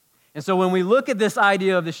 And so when we look at this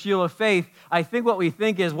idea of the shield of faith, I think what we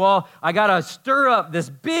think is, well, I got to stir up this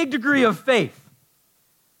big degree of faith.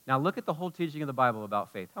 Now look at the whole teaching of the Bible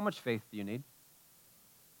about faith. How much faith do you need?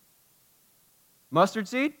 Mustard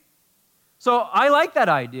seed? So I like that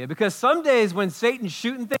idea because some days when Satan's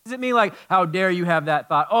shooting things at me like, how dare you have that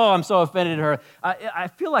thought? Oh, I'm so offended at her. I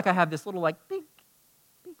feel like I have this little big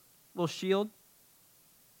little shield.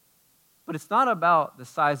 But it's not about the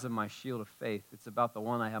size of my shield of faith. It's about the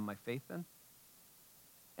one I have my faith in.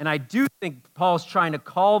 And I do think Paul's trying to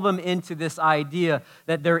call them into this idea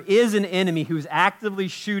that there is an enemy who's actively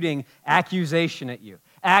shooting accusation at you,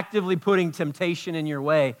 actively putting temptation in your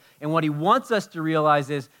way. And what he wants us to realize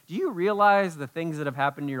is, do you realize the things that have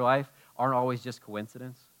happened in your life aren't always just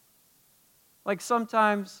coincidence? Like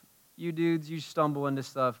sometimes you dudes, you stumble into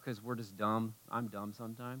stuff because we're just dumb. I'm dumb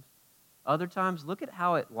sometimes. Other times, look at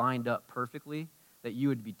how it lined up perfectly that you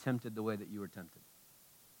would be tempted the way that you were tempted.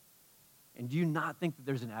 And do you not think that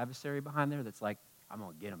there's an adversary behind there that's like, I'm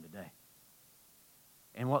going to get him today?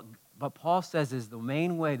 And what Paul says is the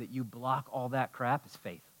main way that you block all that crap is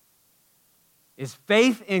faith. Is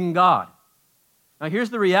faith in God. Now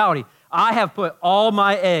here's the reality. I have put all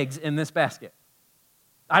my eggs in this basket.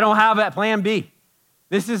 I don't have that plan B.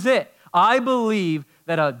 This is it. I believe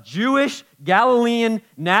that a Jewish Galilean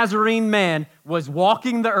Nazarene man was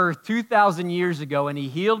walking the earth 2,000 years ago, and he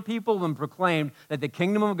healed people and proclaimed that the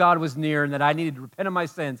kingdom of God was near and that I needed to repent of my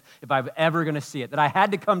sins if I was ever going to see it, that I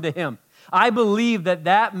had to come to him. I believe that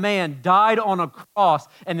that man died on a cross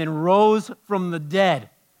and then rose from the dead.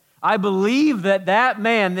 I believe that that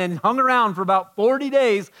man then hung around for about 40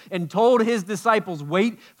 days and told his disciples,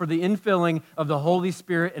 wait for the infilling of the Holy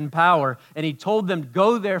Spirit and power. And he told them,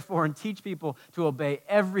 go therefore and teach people to obey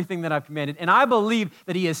everything that I've commanded. And I believe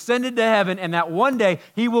that he ascended to heaven and that one day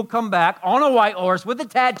he will come back on a white horse with a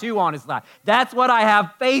tattoo on his thigh. That's what I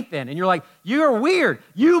have faith in. And you're like, you're weird.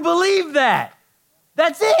 You believe that.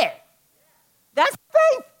 That's it. That's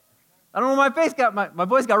faith. I don't know why my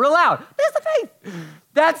voice got real loud. That's the faith.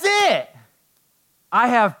 That's it.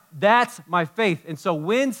 That's my faith. And so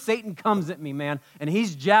when Satan comes at me, man, and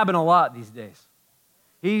he's jabbing a lot these days,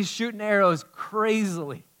 he's shooting arrows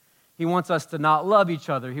crazily. He wants us to not love each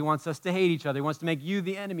other. He wants us to hate each other. He wants to make you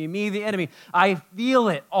the enemy, me the enemy. I feel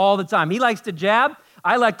it all the time. He likes to jab.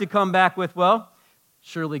 I like to come back with, well,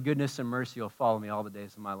 surely goodness and mercy will follow me all the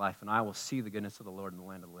days of my life, and I will see the goodness of the Lord in the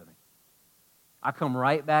land of the living. I come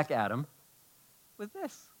right back at him with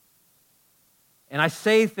this. And I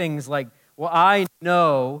say things like, well, I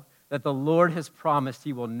know that the Lord has promised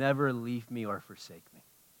he will never leave me or forsake me.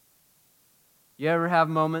 You ever have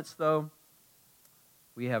moments, though,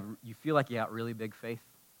 you feel like you got really big faith?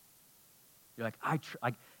 You're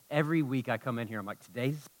like, every week I come in here, I'm like,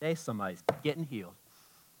 today's the day somebody's getting healed.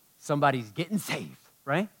 Somebody's getting saved,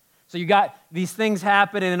 right? So you got these things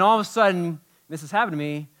happening, and all of a sudden, this has happened to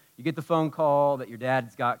me, you get the phone call that your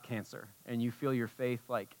dad's got cancer, and you feel your faith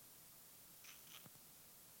like,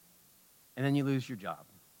 and then you lose your job.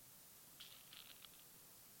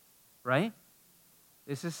 Right?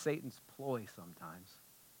 This is Satan's ploy sometimes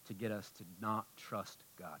to get us to not trust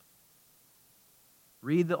God.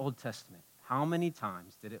 Read the Old Testament. How many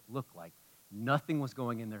times did it look like nothing was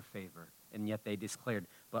going in their favor, and yet they declared,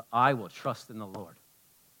 but I will trust in the Lord.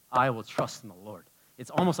 I will trust in the Lord.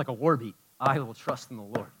 It's almost like a war beat. I will trust in the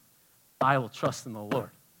Lord. I will trust in the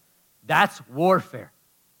Lord. That's warfare.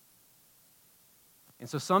 And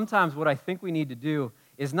so sometimes what I think we need to do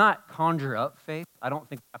is not conjure up faith. I don't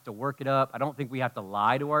think we have to work it up. I don't think we have to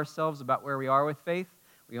lie to ourselves about where we are with faith.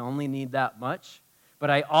 We only need that much.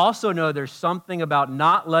 But I also know there's something about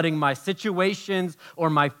not letting my situations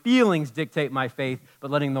or my feelings dictate my faith,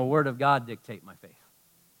 but letting the Word of God dictate my faith.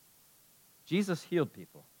 Jesus healed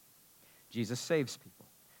people. Jesus saves people.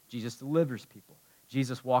 Jesus delivers people.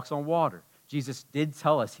 Jesus walks on water. Jesus did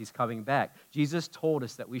tell us he's coming back. Jesus told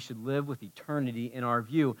us that we should live with eternity in our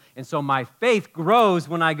view. And so my faith grows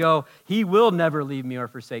when I go, he will never leave me or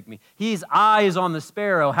forsake me. His eye is on the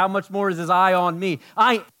sparrow. How much more is his eye on me?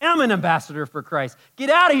 I am an ambassador for Christ. Get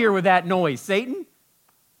out of here with that noise, Satan.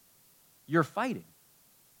 You're fighting,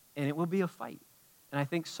 and it will be a fight. And I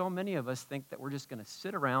think so many of us think that we're just going to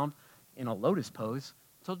sit around in a lotus pose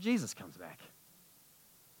until Jesus comes back.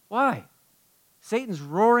 Why? Satan's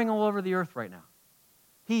roaring all over the earth right now.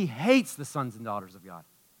 He hates the sons and daughters of God.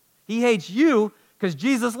 He hates you because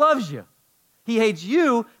Jesus loves you. He hates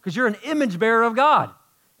you because you're an image bearer of God.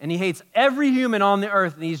 And he hates every human on the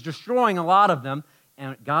earth, and he's destroying a lot of them.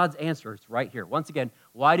 And God's answer is right here. Once again,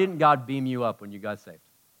 why didn't God beam you up when you got saved?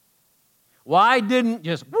 Why didn't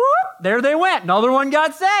just, whoop, there they went, another one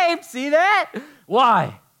got saved. See that?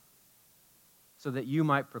 Why? So that you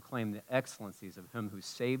might proclaim the excellencies of him who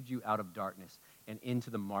saved you out of darkness and into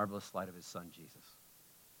the marvelous light of his Son, Jesus.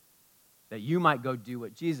 That you might go do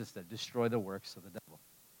what Jesus did, destroy the works of the devil.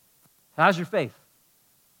 How's your faith?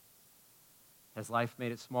 Has life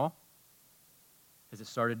made it small? Has it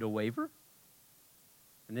started to waver?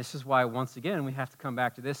 And this is why, once again, we have to come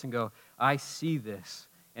back to this and go, I see this.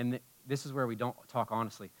 And this is where we don't talk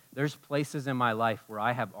honestly. There's places in my life where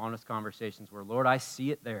I have honest conversations where, Lord, I see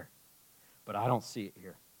it there, but I don't see it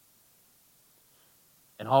here.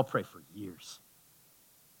 And I'll pray for years.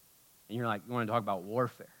 And you're like, you want to talk about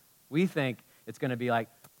warfare. We think it's going to be like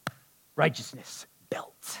righteousness,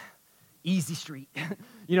 belt, easy street.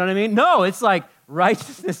 You know what I mean? No, it's like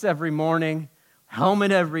righteousness every morning,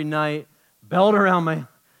 helmet every night, belt around my,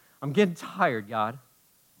 I'm getting tired, God.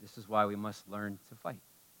 This is why we must learn to fight.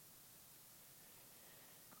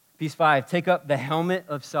 Piece 5, take up the helmet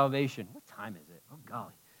of salvation. What time is it? Oh,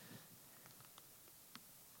 golly.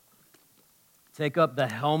 Take up the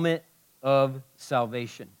helmet of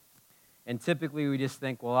salvation. And typically we just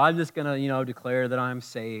think, well, I'm just going to, declare that I'm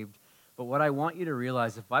saved. But what I want you to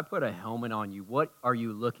realize, if I put a helmet on you, what are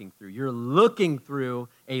you looking through? You're looking through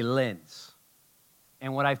a lens.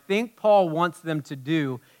 And what I think Paul wants them to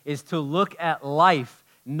do is to look at life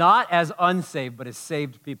not as unsaved, but as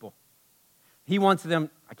saved people. He wants them,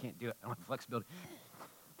 I can't do it, I don't have flexibility,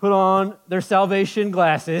 put on their salvation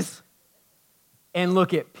glasses and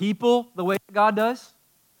look at people the way God does.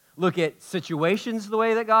 Look at situations the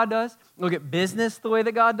way that God does. Look at business the way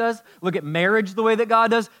that God does. Look at marriage the way that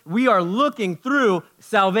God does. We are looking through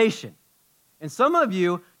salvation. And some of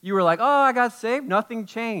you were like, oh, I got saved. Nothing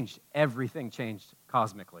changed. Everything changed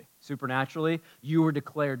cosmically, supernaturally. You were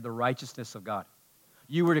declared the righteousness of God.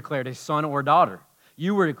 You were declared a son or daughter.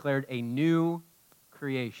 You were declared a new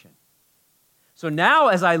creation. So now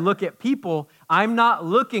as I look at people, I'm not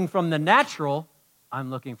looking from the natural, I'm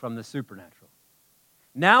looking from the supernatural.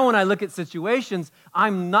 Now when I look at situations,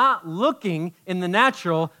 I'm not looking in the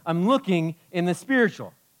natural, I'm looking in the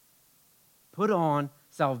spiritual. Put on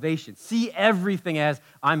salvation. See everything as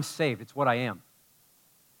I'm saved. It's what I am.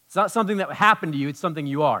 It's not something that happened to you, it's something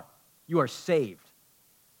you are. You are saved.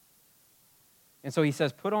 And so he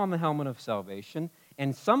says, put on the helmet of salvation.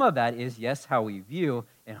 And some of that is, yes, how we view,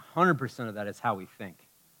 and 100% of that is how we think.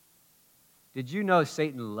 Did you know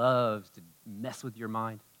Satan loves to mess with your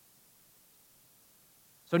mind?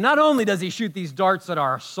 So not only does he shoot these darts at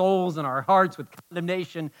our souls and our hearts with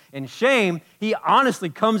condemnation and shame, he honestly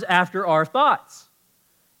comes after our thoughts.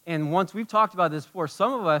 And once we've talked about this before,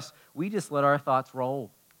 some of us, we just let our thoughts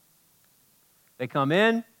roll. They come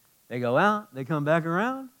in, they go out, they come back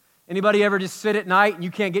around. Anybody ever just sit at night and you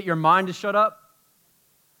can't get your mind to shut up?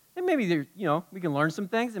 And maybe, we can learn some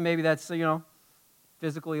things, and maybe that's,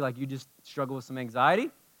 physically, like you just struggle with some anxiety.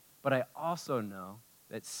 But I also know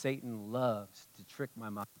that Satan loves to trick my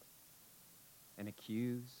mind and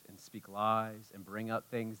accuse and speak lies and bring up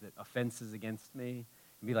things that offenses against me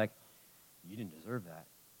and be like, you didn't deserve that.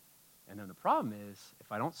 And then the problem is,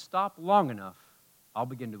 if I don't stop long enough, I'll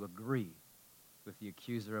begin to agree with the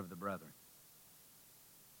accuser of the brethren.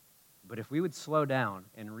 But if we would slow down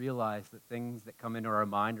and realize that things that come into our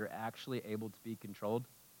mind are actually able to be controlled,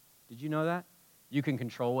 did you know that? You can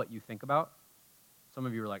control what you think about. Some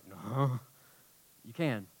of you are like, no, you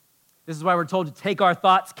can. This is why we're told to take our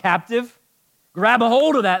thoughts captive, grab a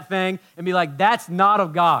hold of that thing, and be like, that's not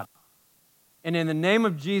of God. And in the name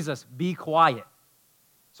of Jesus, be quiet.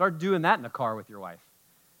 Start doing that in the car with your wife.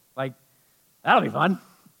 Like, that'll be fun.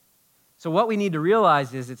 So what we need to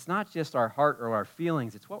realize is it's not just our heart or our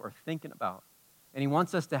feelings, it's what we're thinking about. And he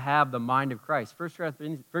wants us to have the mind of Christ. 1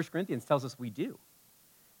 Corinthians tells us we do.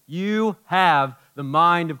 You have the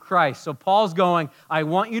mind of Christ. So Paul's going, I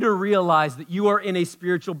want you to realize that you are in a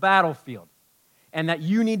spiritual battlefield and that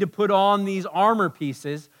you need to put on these armor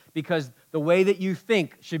pieces because the way that you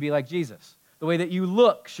think should be like Jesus. The way that you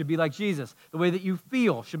look should be like Jesus. The way that you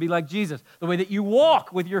feel should be like Jesus. The way that you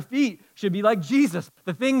walk with your feet should be like Jesus.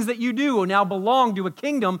 The things that you do now belong to a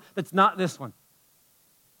kingdom that's not this one.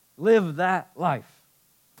 Live that life.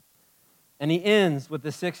 And he ends with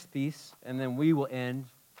the sixth piece, and then we will end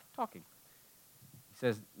talking. He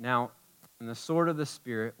says, now, in the sword of the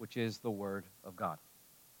Spirit, which is the word of God.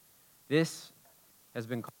 This has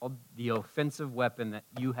been called the offensive weapon that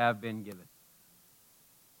you have been given.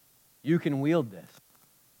 You can wield this.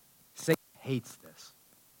 Satan hates this.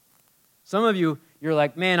 Some of you, you're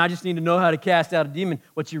like, man, I just need to know how to cast out a demon.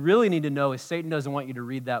 What you really need to know is Satan doesn't want you to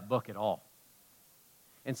read that book at all.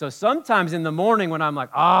 And so sometimes in the morning when I'm like,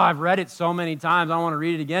 I've read it so many times, I don't want to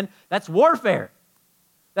read it again, that's warfare.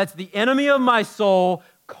 That's the enemy of my soul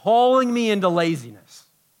calling me into laziness.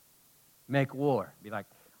 Make war. Be like,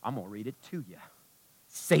 I'm going to read it to you.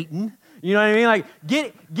 Satan. You know what I mean? Like,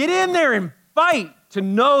 get in there and fight to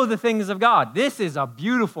know the things of God. This is a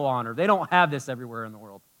beautiful honor. They don't have this everywhere in the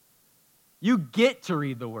world. You get to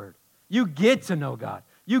read the Word. You get to know God.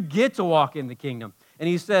 You get to walk in the kingdom. And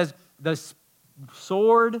he says, the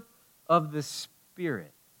sword of the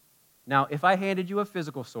Spirit. Now, if I handed you a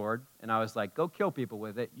physical sword and I was like, go kill people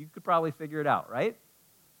with it, you could probably figure it out, right?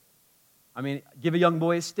 I mean, give a young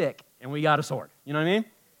boy a stick and we got a sword. You know what I mean?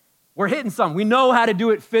 We're hitting something. We know how to do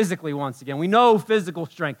it physically once again. We know physical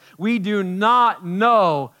strength. We do not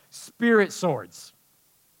know spirit swords.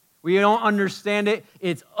 We don't understand it.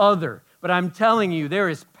 It's other. But I'm telling you, there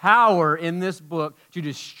is power in this book to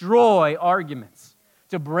destroy arguments,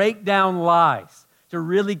 to break down lies, to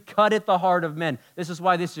really cut at the heart of men. This is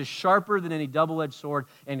why this is sharper than any double-edged sword,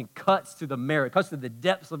 and it cuts to the marrow, it cuts to the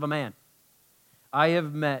depths of a man. I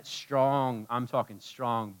have met strong, I'm talking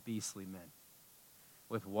strong, beastly men.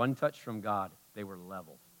 With one touch from God, they were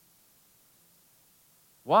leveled.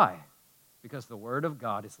 Why? Because the Word of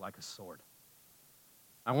God is like a sword.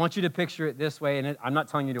 I want you to picture it this way, and I'm not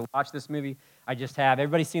telling you to watch this movie. I just have.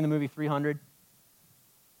 Everybody seen the movie 300?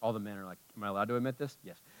 All the men are like, am I allowed to admit this?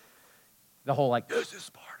 Yes. The whole like, this is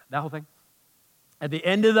Sparta, that whole thing. At the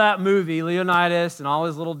end of that movie, Leonidas and all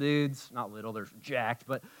his little dudes, not little, they're jacked,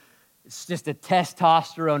 but it's just a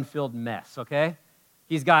testosterone-filled mess, okay?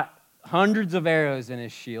 He's got hundreds of arrows in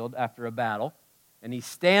his shield after a battle. And he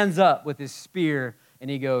stands up with his spear, and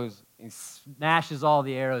he goes, and smashes all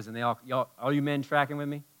the arrows, and all you men tracking with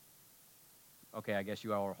me? Okay, I guess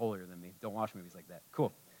you all are holier than me. Don't watch movies like that.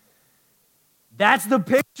 Cool. That's the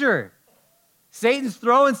picture. Satan's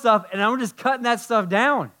throwing stuff, and I'm just cutting that stuff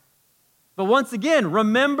down. But once again,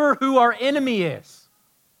 remember who our enemy is.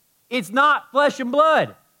 It's not flesh and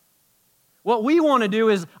blood. What we want to do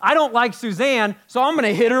is, I don't like Suzanne, so I'm going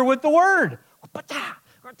to hit her with the word.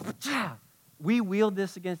 We wield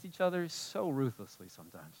this against each other so ruthlessly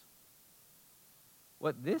sometimes.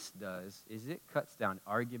 What this does is it cuts down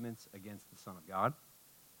arguments against the Son of God.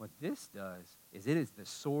 What this does is it is the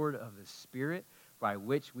sword of the Spirit by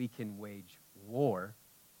which we can wage war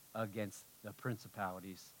against the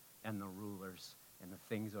principalities and the rulers and the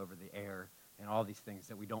things over the air and all these things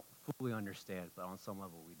that we don't fully understand, but on some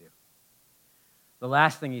level we do. The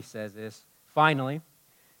last thing he says is, finally,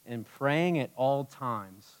 in praying at all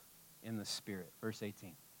times in the Spirit. Verse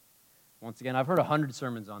 18. Once again, I've heard 100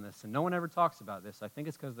 sermons on this, and no one ever talks about this. I think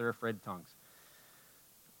it's because they're afraid of tongues.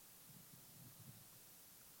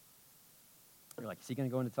 You're like, is he going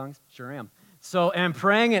to go into tongues? Sure am. So, and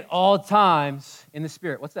praying at all times in the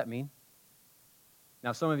Spirit. What's that mean?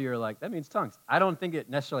 Now, some of you are like, that means tongues. I don't think it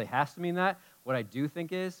necessarily has to mean that. What I do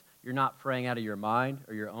think is, you're not praying out of your mind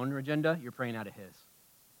or your own agenda. You're praying out of His.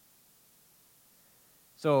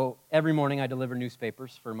 So every morning I deliver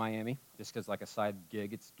newspapers for Miami, just because like a side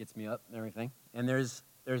gig, it gets me up and everything. And there's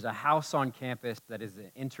a house on campus that is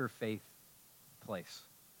an interfaith place.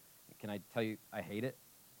 Can I tell you, I hate it?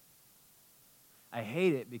 I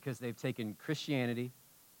hate it because they've taken Christianity,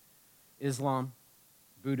 Islam,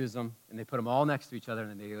 Buddhism, and they put them all next to each other,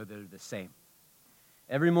 and they're the same.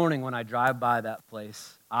 Every morning when I drive by that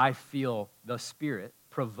place, I feel the Spirit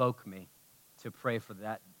provoke me to pray for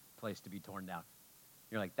that place to be torn down.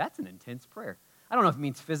 You're like, that's an intense prayer. I don't know if it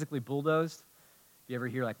means physically bulldozed. If you ever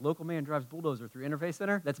hear like, local man drives bulldozer through Interfaith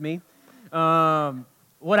Center, that's me.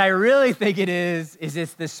 What I really think it is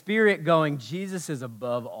it's the Spirit going, Jesus is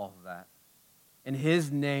above all of that. And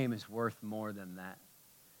His name is worth more than that.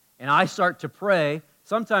 And I start to pray,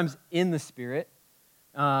 sometimes in the Spirit,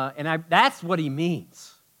 and that's what He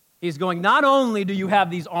means. He's going, not only do you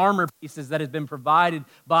have these armor pieces that has been provided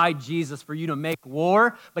by Jesus for you to make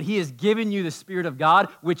war, but He has given you the Spirit of God,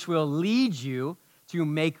 which will lead you to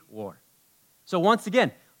make war. So once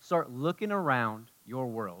again, start looking around your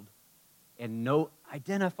world and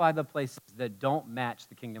identify the places that don't match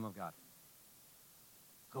the kingdom of God.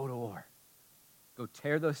 Go to war. Go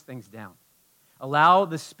tear those things down. Allow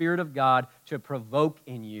the Spirit of God to provoke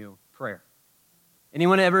in you prayer.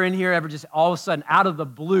 Anyone ever in here, ever just all of a sudden, out of the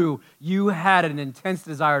blue, you had an intense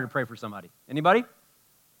desire to pray for somebody? Anybody?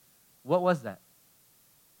 What was that?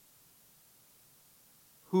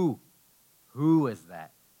 Who? Who was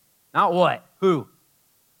that? Not what, who?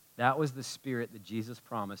 That was the Spirit that Jesus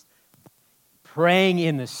promised, praying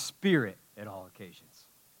in the Spirit at all occasions.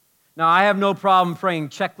 Now, I have no problem praying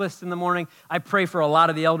checklists in the morning. I pray for a lot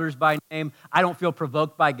of the elders by name. I don't feel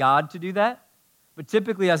provoked by God to do that. But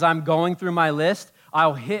typically, as I'm going through my list,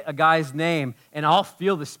 I'll hit a guy's name, and I'll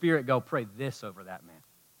feel the Spirit go, pray this over that man.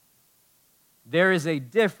 There is a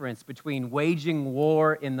difference between waging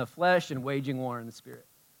war in the flesh and waging war in the Spirit.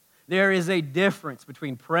 There is a difference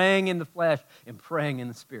between praying in the flesh and praying in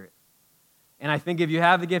the Spirit. And I think if you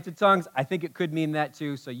have the gift of tongues, I think it could mean that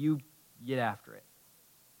too, so you get after it.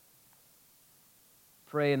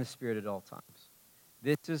 Pray in the Spirit at all times.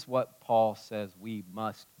 This is what Paul says we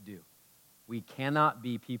must do. We cannot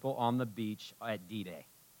be people on the beach at D-Day.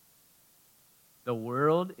 The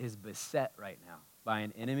world is beset right now by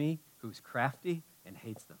an enemy who's crafty and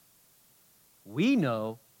hates them. We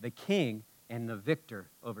know the king and the victor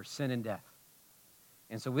over sin and death.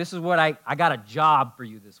 And so this is what I got a job for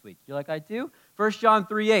you this week. You're like, I do? 1 John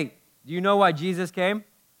 3:8. Do you know why Jesus came?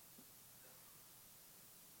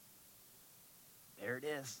 There it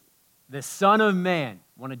is. The Son of Man,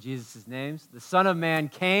 one of Jesus' names, the Son of Man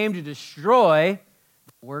came to destroy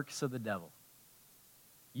the works of the devil.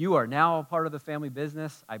 You are now a part of the family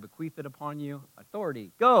business. I bequeath it upon you.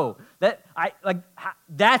 Authority, go.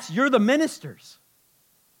 You're the ministers.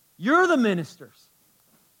 You're the ministers.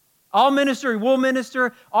 I'll minister, we'll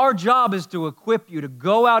minister. Our job is to equip you to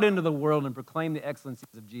go out into the world and proclaim the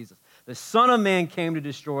excellencies of Jesus. The Son of Man came to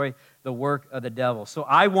destroy the work of the devil. So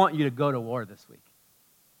I want you to go to war this week.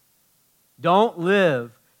 Don't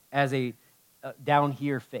live as a down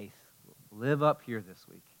here faith. Live up here this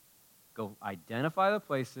week. Go identify the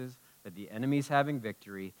places that the enemy's having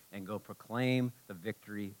victory and go proclaim the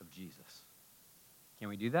victory of Jesus. Can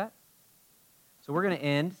we do that? So we're going to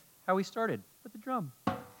end how we started, with the drum.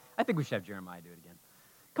 I think we should have Jeremiah do it again.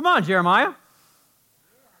 Come on, Jeremiah.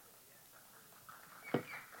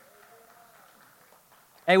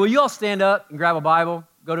 Hey, will you all stand up and grab a Bible?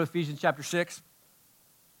 Go to Ephesians chapter 6,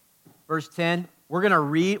 verse 10. We're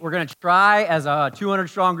going to try as a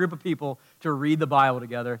 200-strong group of people to read the Bible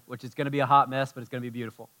together, which is going to be a hot mess, but it's going to be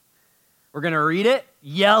beautiful. We're going to read it,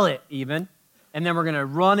 yell it even, and then we're going to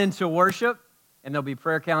run into worship, and there'll be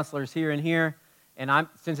prayer counselors here and here. And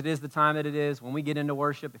since it is the time that it is, when we get into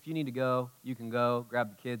worship, if you need to go, you can go,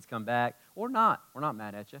 grab the kids, come back, or not. We're not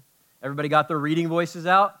mad at you. Everybody got their reading voices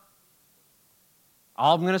out?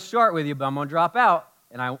 I'm going to start with you, but I'm going to drop out.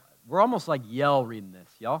 And we're almost like yell reading this,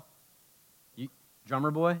 y'all. Drummer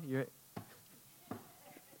boy?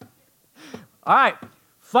 All right,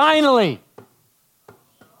 finally.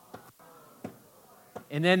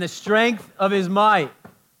 And then the strength of his might,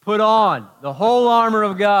 put on the whole armor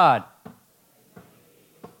of God.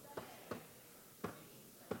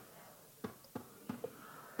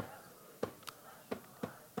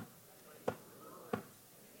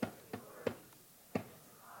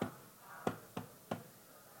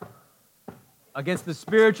 Against the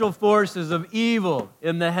spiritual forces of evil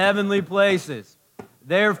in the heavenly places.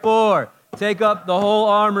 Therefore, take up the whole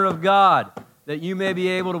armor of God, that you may be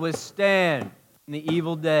able to withstand in the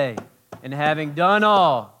evil day, and having done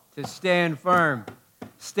all, to stand firm.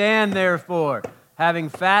 Stand therefore, having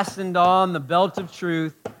fastened on the belt of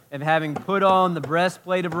truth, and having put on the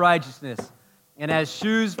breastplate of righteousness, and as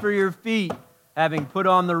shoes for your feet, having put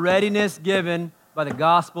on the readiness given by the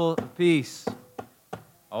gospel of peace.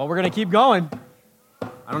 Oh, we're going to keep going.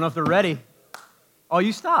 I don't know if they're ready. Oh,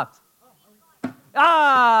 you stopped.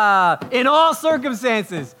 In all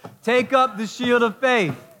circumstances, take up the shield of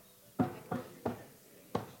faith.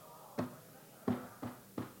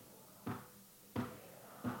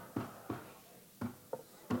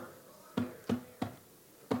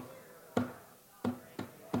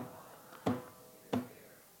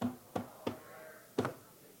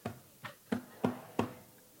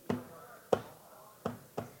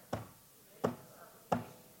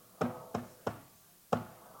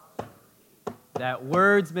 That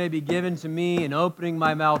words may be given to me in opening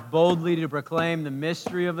my mouth boldly to proclaim the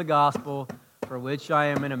mystery of the gospel, for which I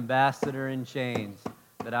am an ambassador in chains,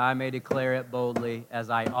 that I may declare it boldly as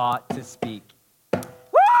I ought to speak.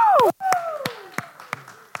 Woo!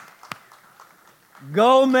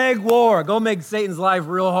 Go make war. Go make Satan's life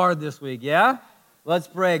real hard this week, yeah? Let's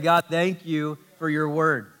pray. God, thank you for your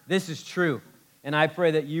word. This is true. And I pray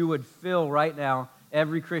that you would fill right now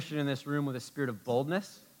every Christian in this room with a spirit of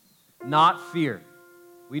boldness, not fear.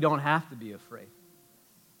 We don't have to be afraid.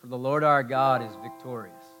 For the Lord our God is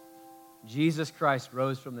victorious. Jesus Christ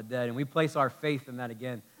rose from the dead, and we place our faith in that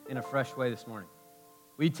again in a fresh way this morning.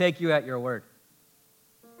 We take you at your word.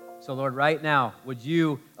 So, Lord, right now, would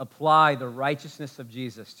you apply the righteousness of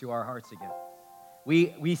Jesus to our hearts again?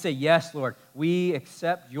 We say, yes, Lord, we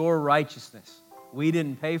accept your righteousness. We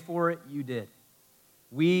didn't pay for it, you did.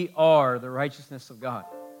 We are the righteousness of God.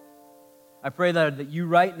 I pray that you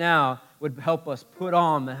right now would help us put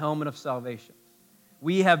on the helmet of salvation.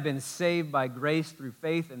 We have been saved by grace through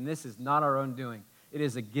faith, and this is not our own doing. It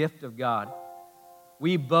is a gift of God.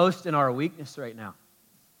 We boast in our weakness right now,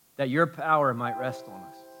 that your power might rest on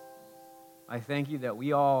us. I thank you that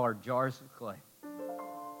we all are jars of clay.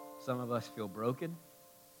 Some of us feel broken.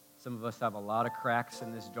 Some of us have a lot of cracks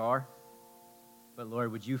in this jar. But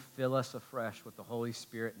Lord, would you fill us afresh with the Holy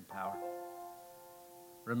Spirit and power?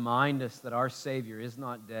 Remind us that our Savior is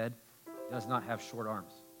not dead, does not have short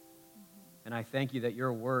arms. And I thank you that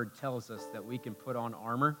your word tells us that we can put on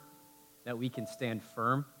armor, that we can stand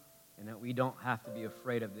firm, and that we don't have to be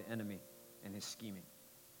afraid of the enemy and his scheming.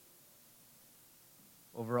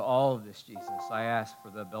 Over all of this, Jesus, I ask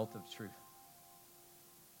for the belt of truth.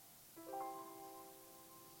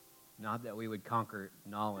 Not that we would conquer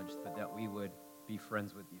knowledge, but that we would be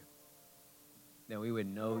friends with you. That we would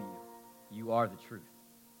know you. You are the truth.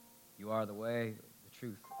 You are the way, the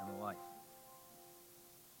truth, and the life.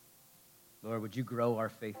 Lord, would you grow our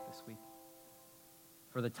faith this week?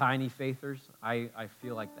 For the tiny faithers, I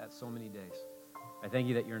feel like that so many days. I thank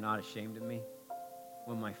you that you're not ashamed of me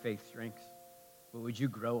when my faith shrinks. But would you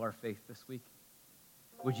grow our faith this week?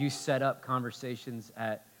 Would you set up conversations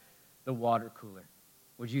at the water cooler?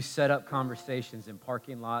 Would you set up conversations in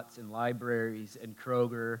parking lots, in libraries, in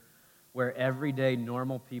Kroger, where everyday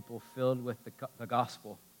normal people filled with the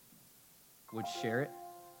gospel would share it?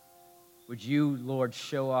 Would you, Lord,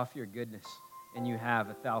 show off your goodness? And you have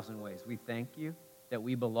 1,000 ways. We thank you that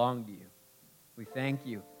we belong to you. We thank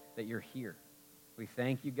you that you're here. We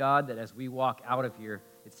thank you, God, that as we walk out of here,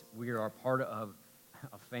 we are part of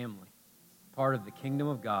a family, part of the kingdom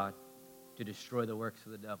of God to destroy the works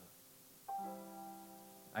of the devil.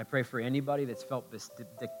 I pray for anybody that's felt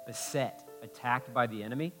beset, attacked by the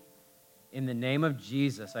enemy. In the name of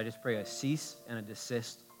Jesus, I just pray a cease and a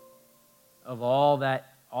desist of all that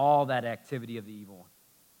activity of the evil one.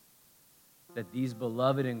 That these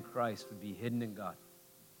beloved in Christ would be hidden in God.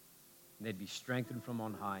 And they'd be strengthened from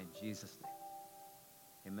on high in Jesus'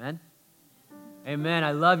 name. Amen? Amen.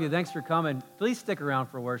 I love you. Thanks for coming. Please stick around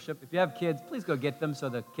for worship. If you have kids, please go get them so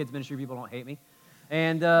the kids ministry people don't hate me.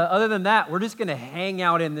 And other than that, we're just going to hang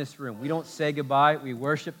out in this room. We don't say goodbye. We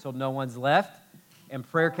worship till no one's left. And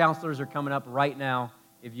prayer counselors are coming up right now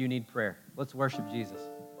if you need prayer. Let's worship Jesus.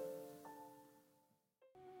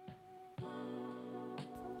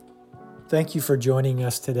 Thank you for joining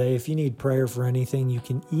us today. If you need prayer for anything, you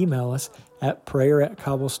can email us at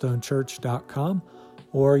prayer@cobblestonechurch.com,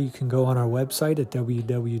 or you can go on our website at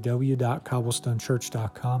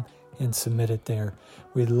www.cobblestonechurch.com and submit it there.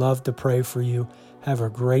 We'd love to pray for you. Have a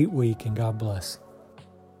great week, and God bless.